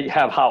that you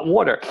have hot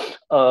water.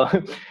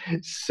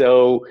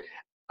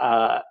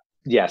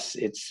 Yes,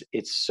 it's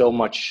so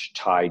much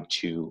tied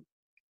to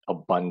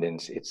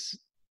abundance. It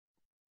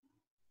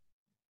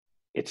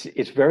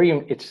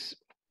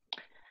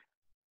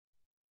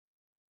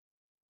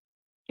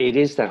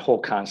is that whole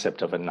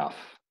concept of enough.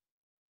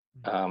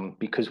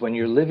 Because when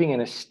you're living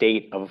in a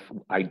state of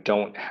I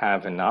don't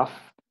have enough,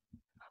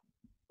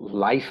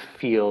 life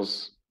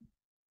feels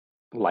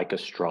like a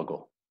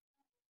struggle.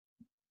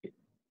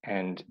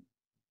 And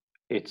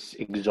it's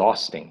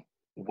exhausting.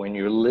 When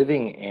you're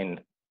living in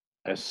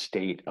a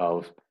state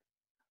of,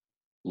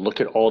 look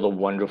at all the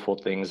wonderful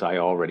things I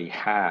already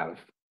have.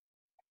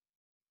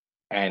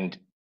 And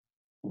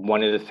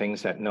one of the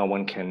things that no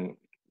one can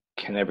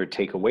ever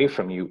take away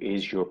from you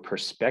is your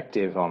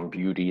perspective on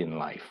beauty in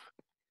life.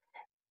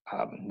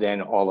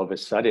 Then all of a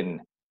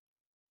sudden,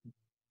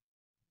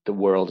 the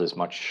world is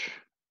much,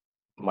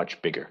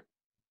 much bigger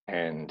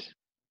and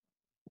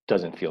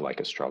doesn't feel like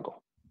a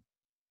struggle.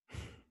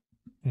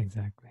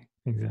 Exactly.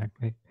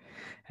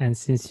 And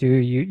since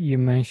you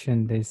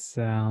mentioned this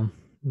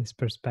this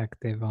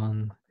perspective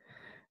on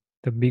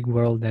the big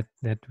world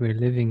that we're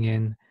living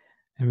in,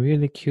 I'm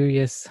really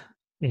curious,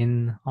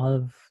 in all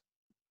of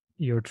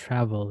your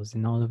travels,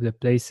 in all of the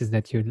places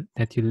that you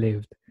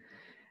lived,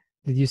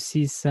 did you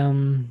see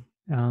some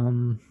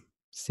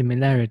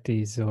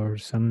similarities or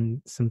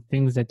some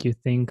things that you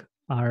think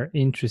are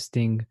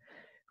interesting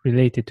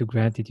related to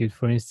gratitude?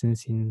 For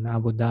instance, in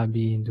Abu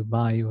Dhabi, in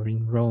Dubai, or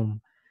in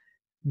Rome,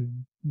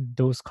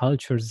 those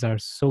cultures are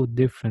so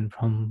different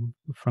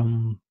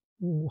from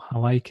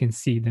how I can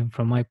see them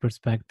from my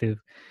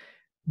perspective.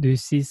 Do you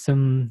see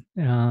some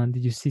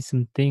did you see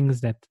some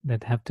things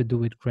that have to do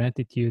with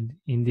gratitude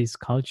in these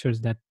cultures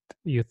that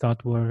you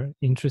thought were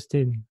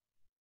interesting?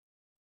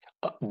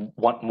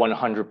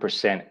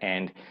 100%.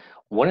 And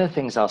one of the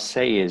things I'll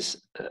say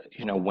is,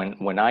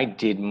 when I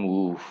did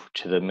move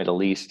to the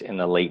Middle East in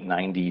the late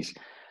 90s,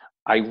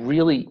 I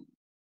really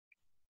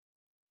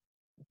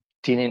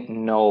didn't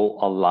know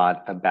a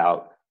lot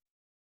about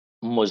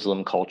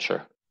Muslim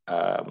culture.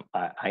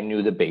 I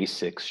knew the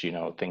basics,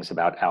 things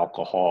about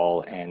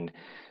alcohol and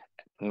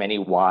many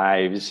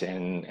wives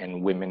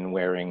and women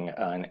wearing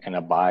an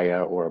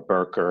abaya or a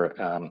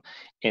burqa.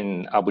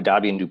 In Abu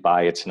Dhabi and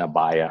Dubai, it's an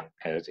abaya.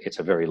 It's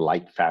a very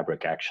light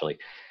fabric, actually.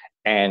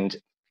 And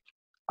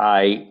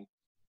I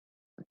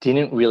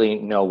didn't really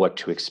know what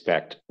to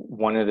expect.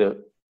 One of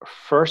the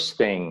first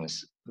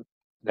things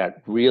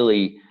that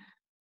really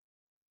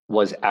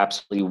was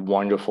absolutely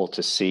wonderful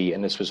to see,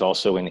 and this was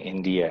also in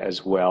India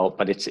as well,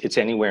 but it's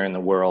anywhere in the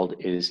world,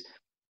 is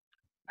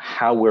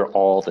how we're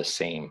all the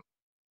same.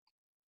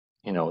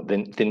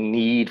 The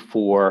need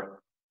for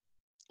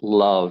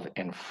love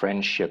and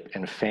friendship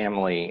and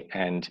family.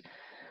 And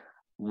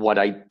what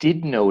I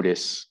did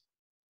notice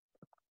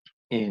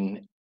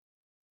in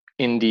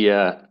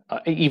India,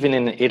 even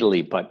in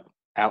Italy, but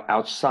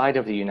outside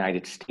of the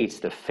United States,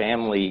 the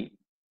family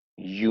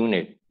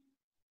unit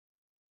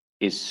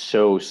is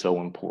so, so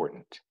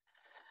important.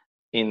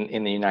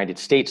 In the United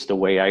States, the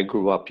way I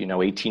grew up,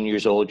 18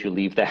 years old, you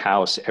leave the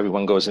house,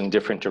 everyone goes in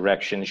different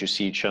directions, you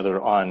see each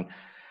other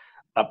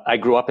I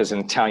grew up as an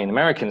Italian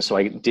American, so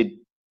I did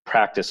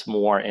practice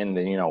more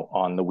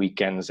on the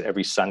weekends.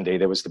 Every Sunday,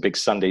 there was the big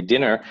Sunday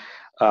dinner,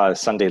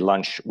 Sunday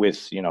lunch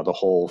with, the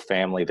whole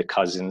family, the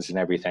cousins and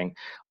everything.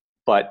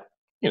 But,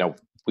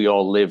 we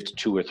all lived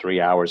 2 or 3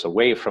 hours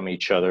away from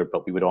each other,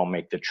 but we would all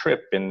make the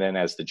trip. And then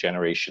as the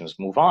generations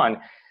move on,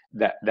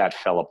 that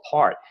fell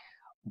apart.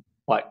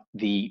 But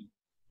the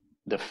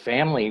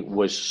family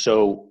was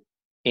so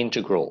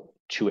integral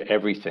to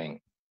everything.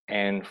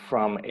 And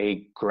from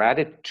a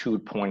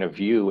gratitude point of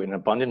view, an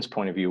abundance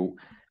point of view,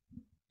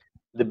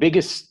 the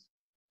biggest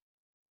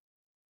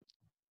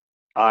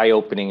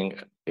eye-opening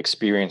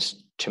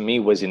experience to me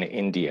was in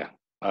India,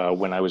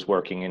 when I was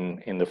working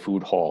in the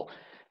food hall.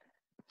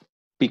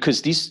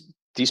 Because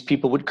these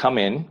people would come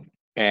in,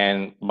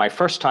 and my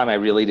first time I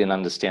really didn't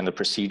understand the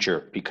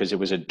procedure, because it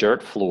was a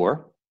dirt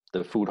floor.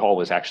 The food hall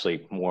was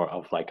actually more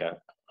of like a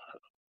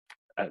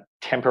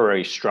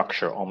temporary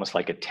structure, almost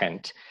like a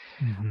tent,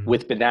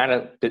 with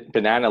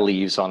banana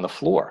leaves on the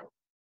floor.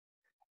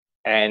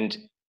 And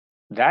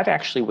that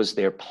actually was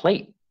their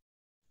plate.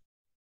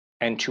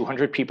 And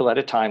 200 people at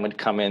a time would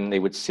come in, they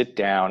would sit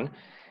down,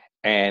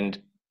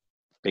 and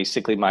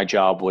basically my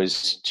job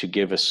was to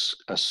give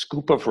a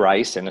scoop of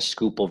rice and a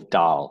scoop of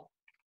dal.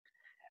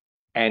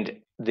 And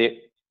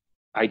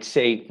I'd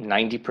say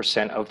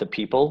 90% of the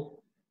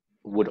people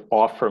would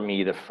offer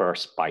me the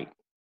first bite.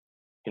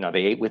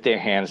 They ate with their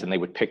hands, and they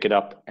would pick it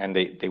up and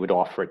they would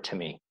offer it to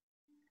me.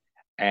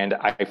 And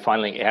I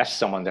finally asked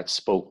someone that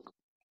spoke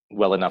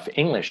well enough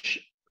English,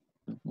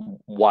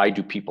 why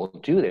do people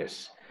do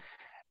this?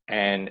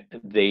 And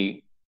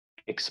they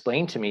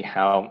explained to me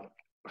how,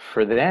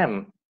 for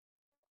them,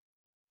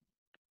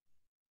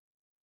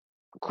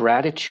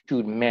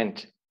 gratitude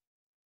meant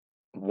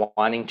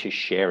wanting to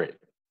share it,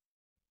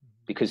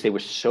 because they were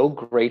so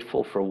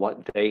grateful for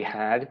what they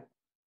had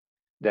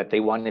that they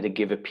wanted to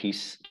give a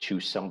piece to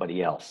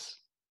somebody else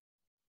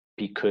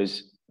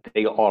because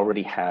they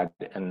already had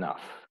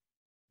enough.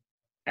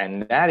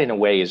 And that, in a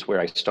way, is where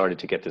I started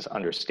to get this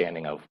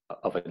understanding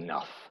of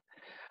enough.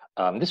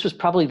 This was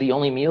probably the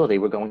only meal they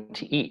were going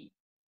to eat.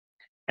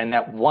 And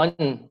that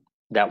one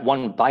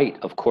bite,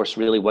 of course,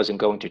 really wasn't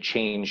going to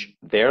change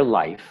their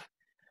life.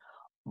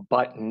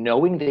 But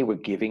knowing they were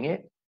giving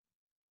it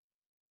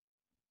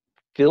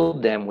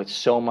filled them with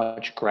so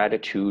much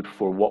gratitude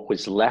for what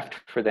was left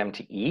for them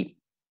to eat,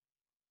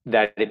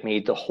 that it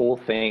made the whole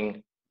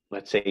thing,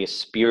 let's say, a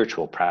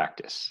spiritual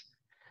practice.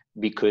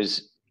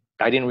 Because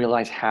I didn't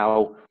realize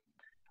how,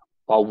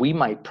 while we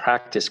might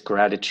practice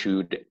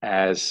gratitude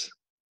as,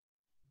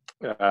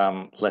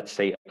 let's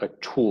say, a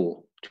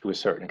tool to a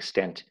certain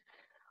extent,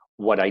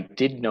 what I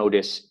did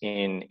notice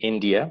in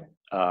India,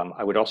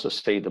 I would also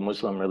say the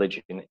Muslim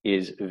religion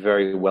is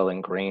very well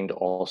ingrained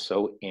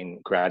also in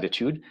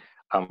gratitude,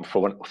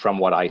 from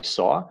what I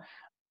saw,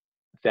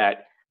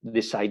 that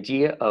this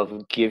idea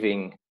of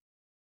giving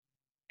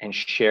and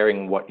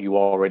sharing what you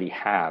already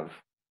have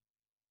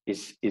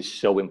is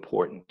so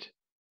important,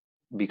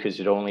 because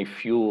it only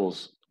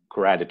fuels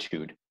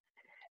gratitude.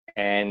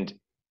 And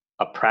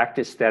a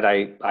practice that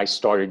I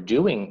started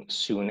doing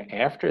soon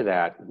after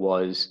that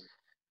was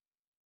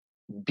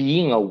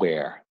being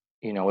aware.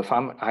 If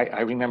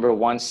I remember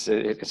once,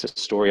 it's a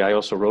story I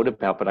also wrote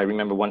about, but I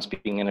remember once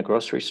being in a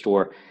grocery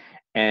store,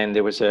 and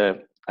there was a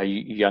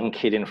young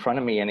kid in front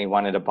of me, and he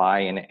wanted to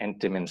buy an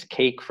Entenmann's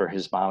cake for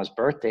his mom's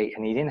birthday,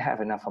 and he didn't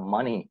have enough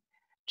money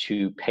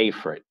to pay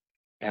for it.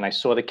 And I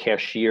saw the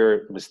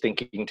cashier was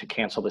thinking to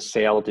cancel the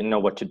sale, didn't know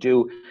what to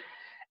do.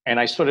 And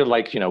I sort of,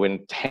 like,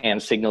 in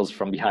hand signals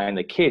from behind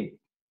the kid,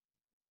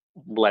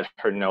 let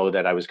her know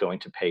that I was going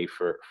to pay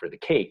for the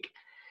cake.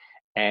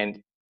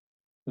 And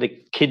the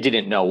kid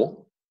didn't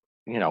know.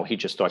 he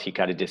just thought he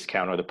got a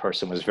discount or the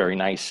person was very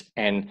nice.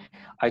 And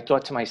I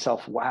thought to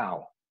myself,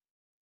 wow,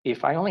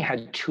 if I only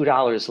had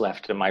 $2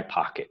 left in my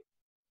pocket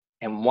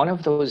and one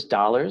of those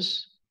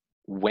dollars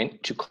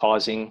went to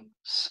causing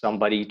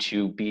somebody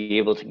to be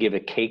able to give a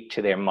cake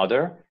to their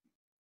mother,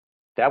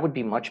 that would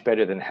be much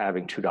better than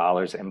having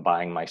 $2 and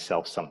buying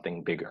myself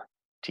something bigger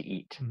to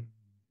eat.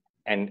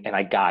 And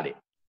I got it.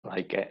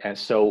 And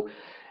so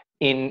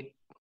in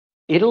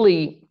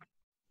Italy,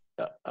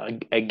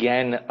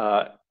 again,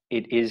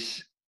 it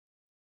is,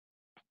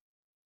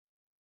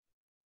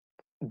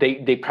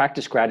 they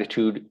practice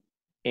gratitude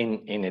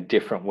in a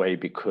different way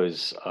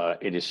because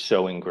it is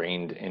so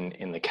ingrained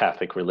in the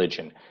Catholic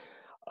religion.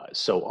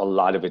 So a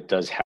lot of it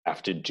does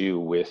have to do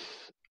with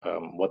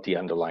what the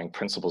underlying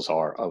principles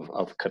are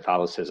of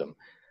Catholicism.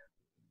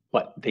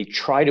 But they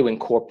try to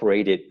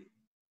incorporate it.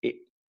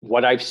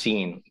 What I've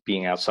seen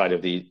being outside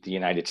of the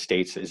United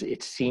States is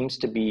it seems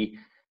to be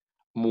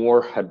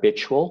more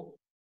habitual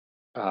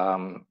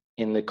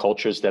in the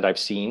cultures that I've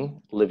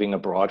seen living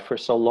abroad for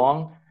so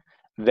long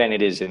than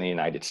it is in the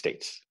United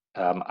States.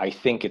 I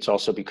think it's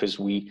also because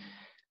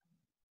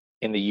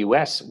in the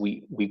US,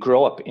 we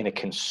grow up in a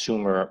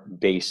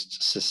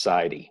consumer-based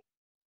society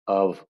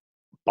of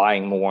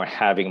buying more,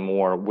 having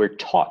more. We're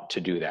taught to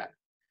do that.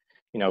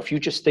 If you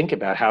just think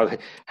about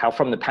how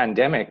from the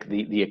pandemic,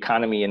 the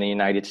economy in the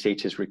United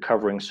States is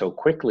recovering so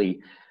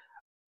quickly,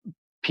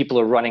 people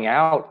are running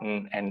out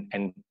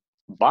and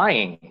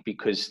buying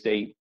because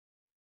they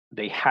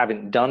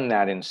haven't done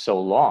that in so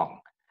long.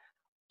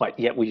 But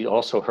yet we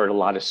also heard a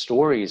lot of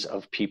stories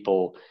of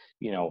people,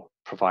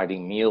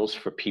 providing meals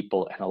for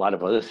people and a lot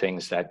of other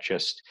things that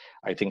just,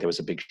 I think there was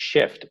a big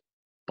shift.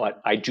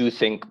 But I do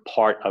think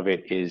part of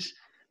it is,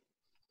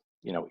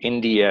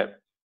 India,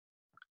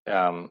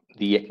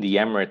 the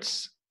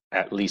Emirates,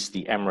 at least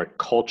the Emirate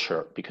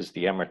culture, because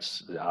the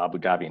Emirates, Abu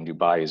Dhabi and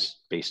Dubai is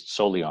based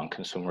solely on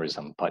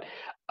consumerism, but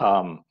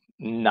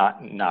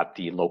not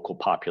the local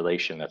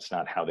population. That's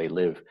not how they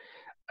live.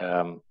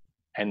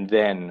 And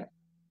then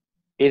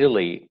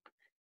Italy,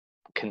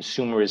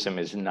 consumerism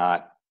is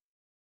not,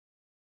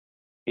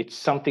 it's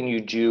something you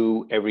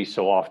do every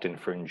so often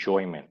for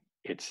enjoyment.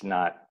 It's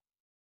not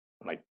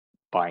like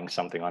buying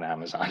something on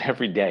Amazon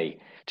every day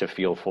to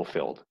feel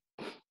fulfilled.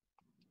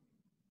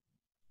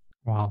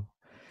 Wow.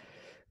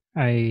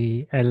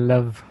 I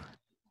love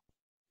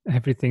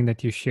everything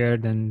that you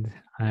shared, and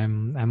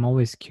I'm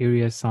always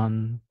curious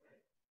on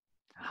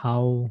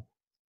how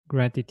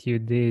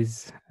gratitude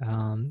is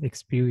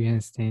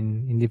experienced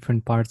in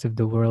different parts of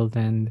the world.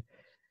 And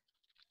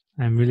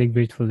I'm really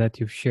grateful that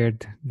you've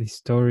shared these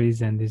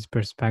stories and these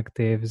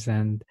perspectives,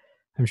 and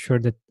I'm sure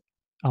that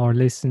our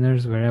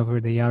listeners,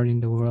 wherever they are in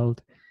the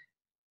world,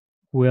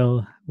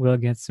 will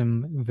get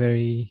some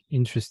very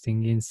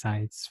interesting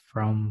insights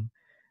from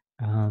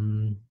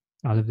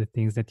all of the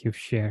things that you've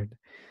shared.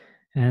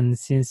 And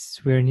since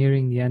we're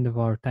nearing the end of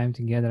our time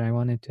together, I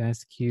wanted to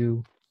ask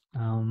you,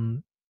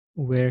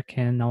 where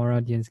can our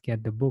audience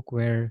get the book?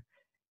 Where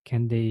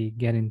can they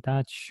get in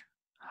touch?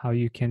 How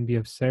you can be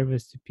of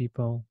service to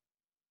people?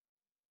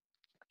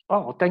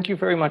 Oh, thank you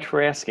very much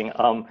for asking.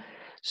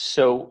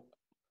 So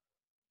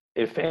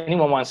if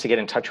anyone wants to get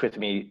in touch with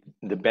me,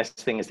 the best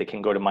thing is they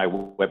can go to my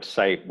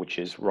website, which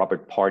is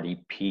robertpardi,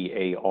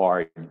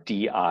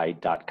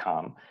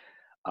 PARDI.com.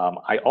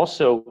 I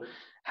also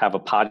have a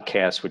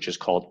podcast, which is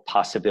called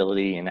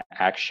Possibility in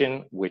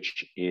Action,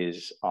 which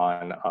is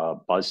on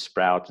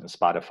Buzzsprout and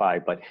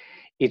Spotify. But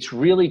it's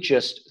really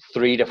just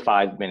 3 to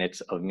 5 minutes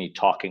of me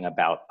talking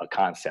about a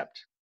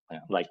concept.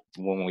 Like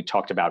when we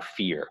talked about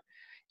fear,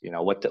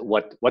 what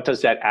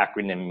does that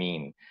acronym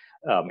mean?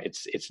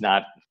 It's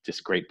not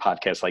this great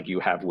podcast like you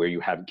have where you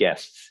have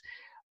guests.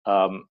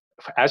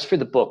 As for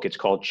the book, it's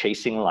called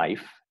Chasing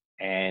Life,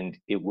 and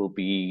it will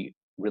be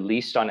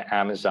released on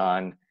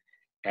Amazon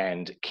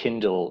and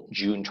Kindle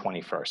June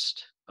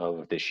 21st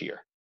of this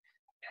year.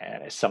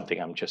 And it's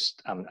something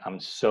I'm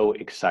so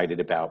excited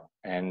about.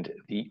 And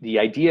the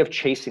idea of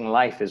chasing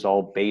life is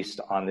all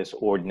based on this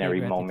ordinary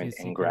moment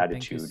in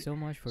gratitude. Thank you so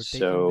much for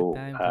So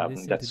taking the time to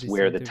listen that's to this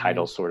where the interview.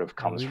 title sort of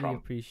comes I really from.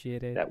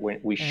 appreciate it. That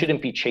we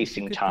shouldn't be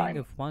chasing if you could time.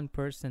 Think of one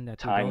person that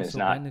Time would is also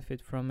not,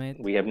 benefit from it,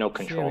 we have no share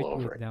control it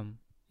over with it. them.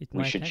 It We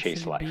might should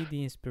chase actually be life.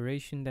 the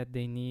inspiration that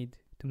they need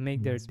to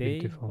make their That's day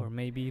beautiful. or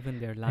maybe even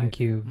their life. Thank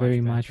you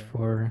very much better.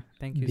 for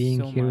Thank you being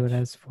so here with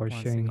much us, for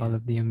once sharing all again.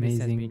 of the This has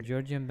amazing been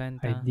Georgian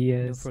Benta. Don't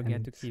ideas, forget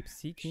and to keep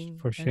seeking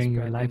for and sharing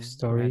your life spreading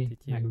story.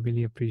 I gratitude.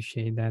 really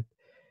appreciate that.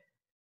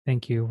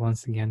 Thank you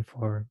once again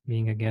for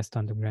being a guest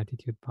on the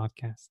Gratitude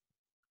Podcast.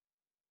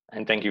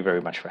 And thank you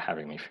very much for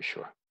having me, for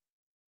sure.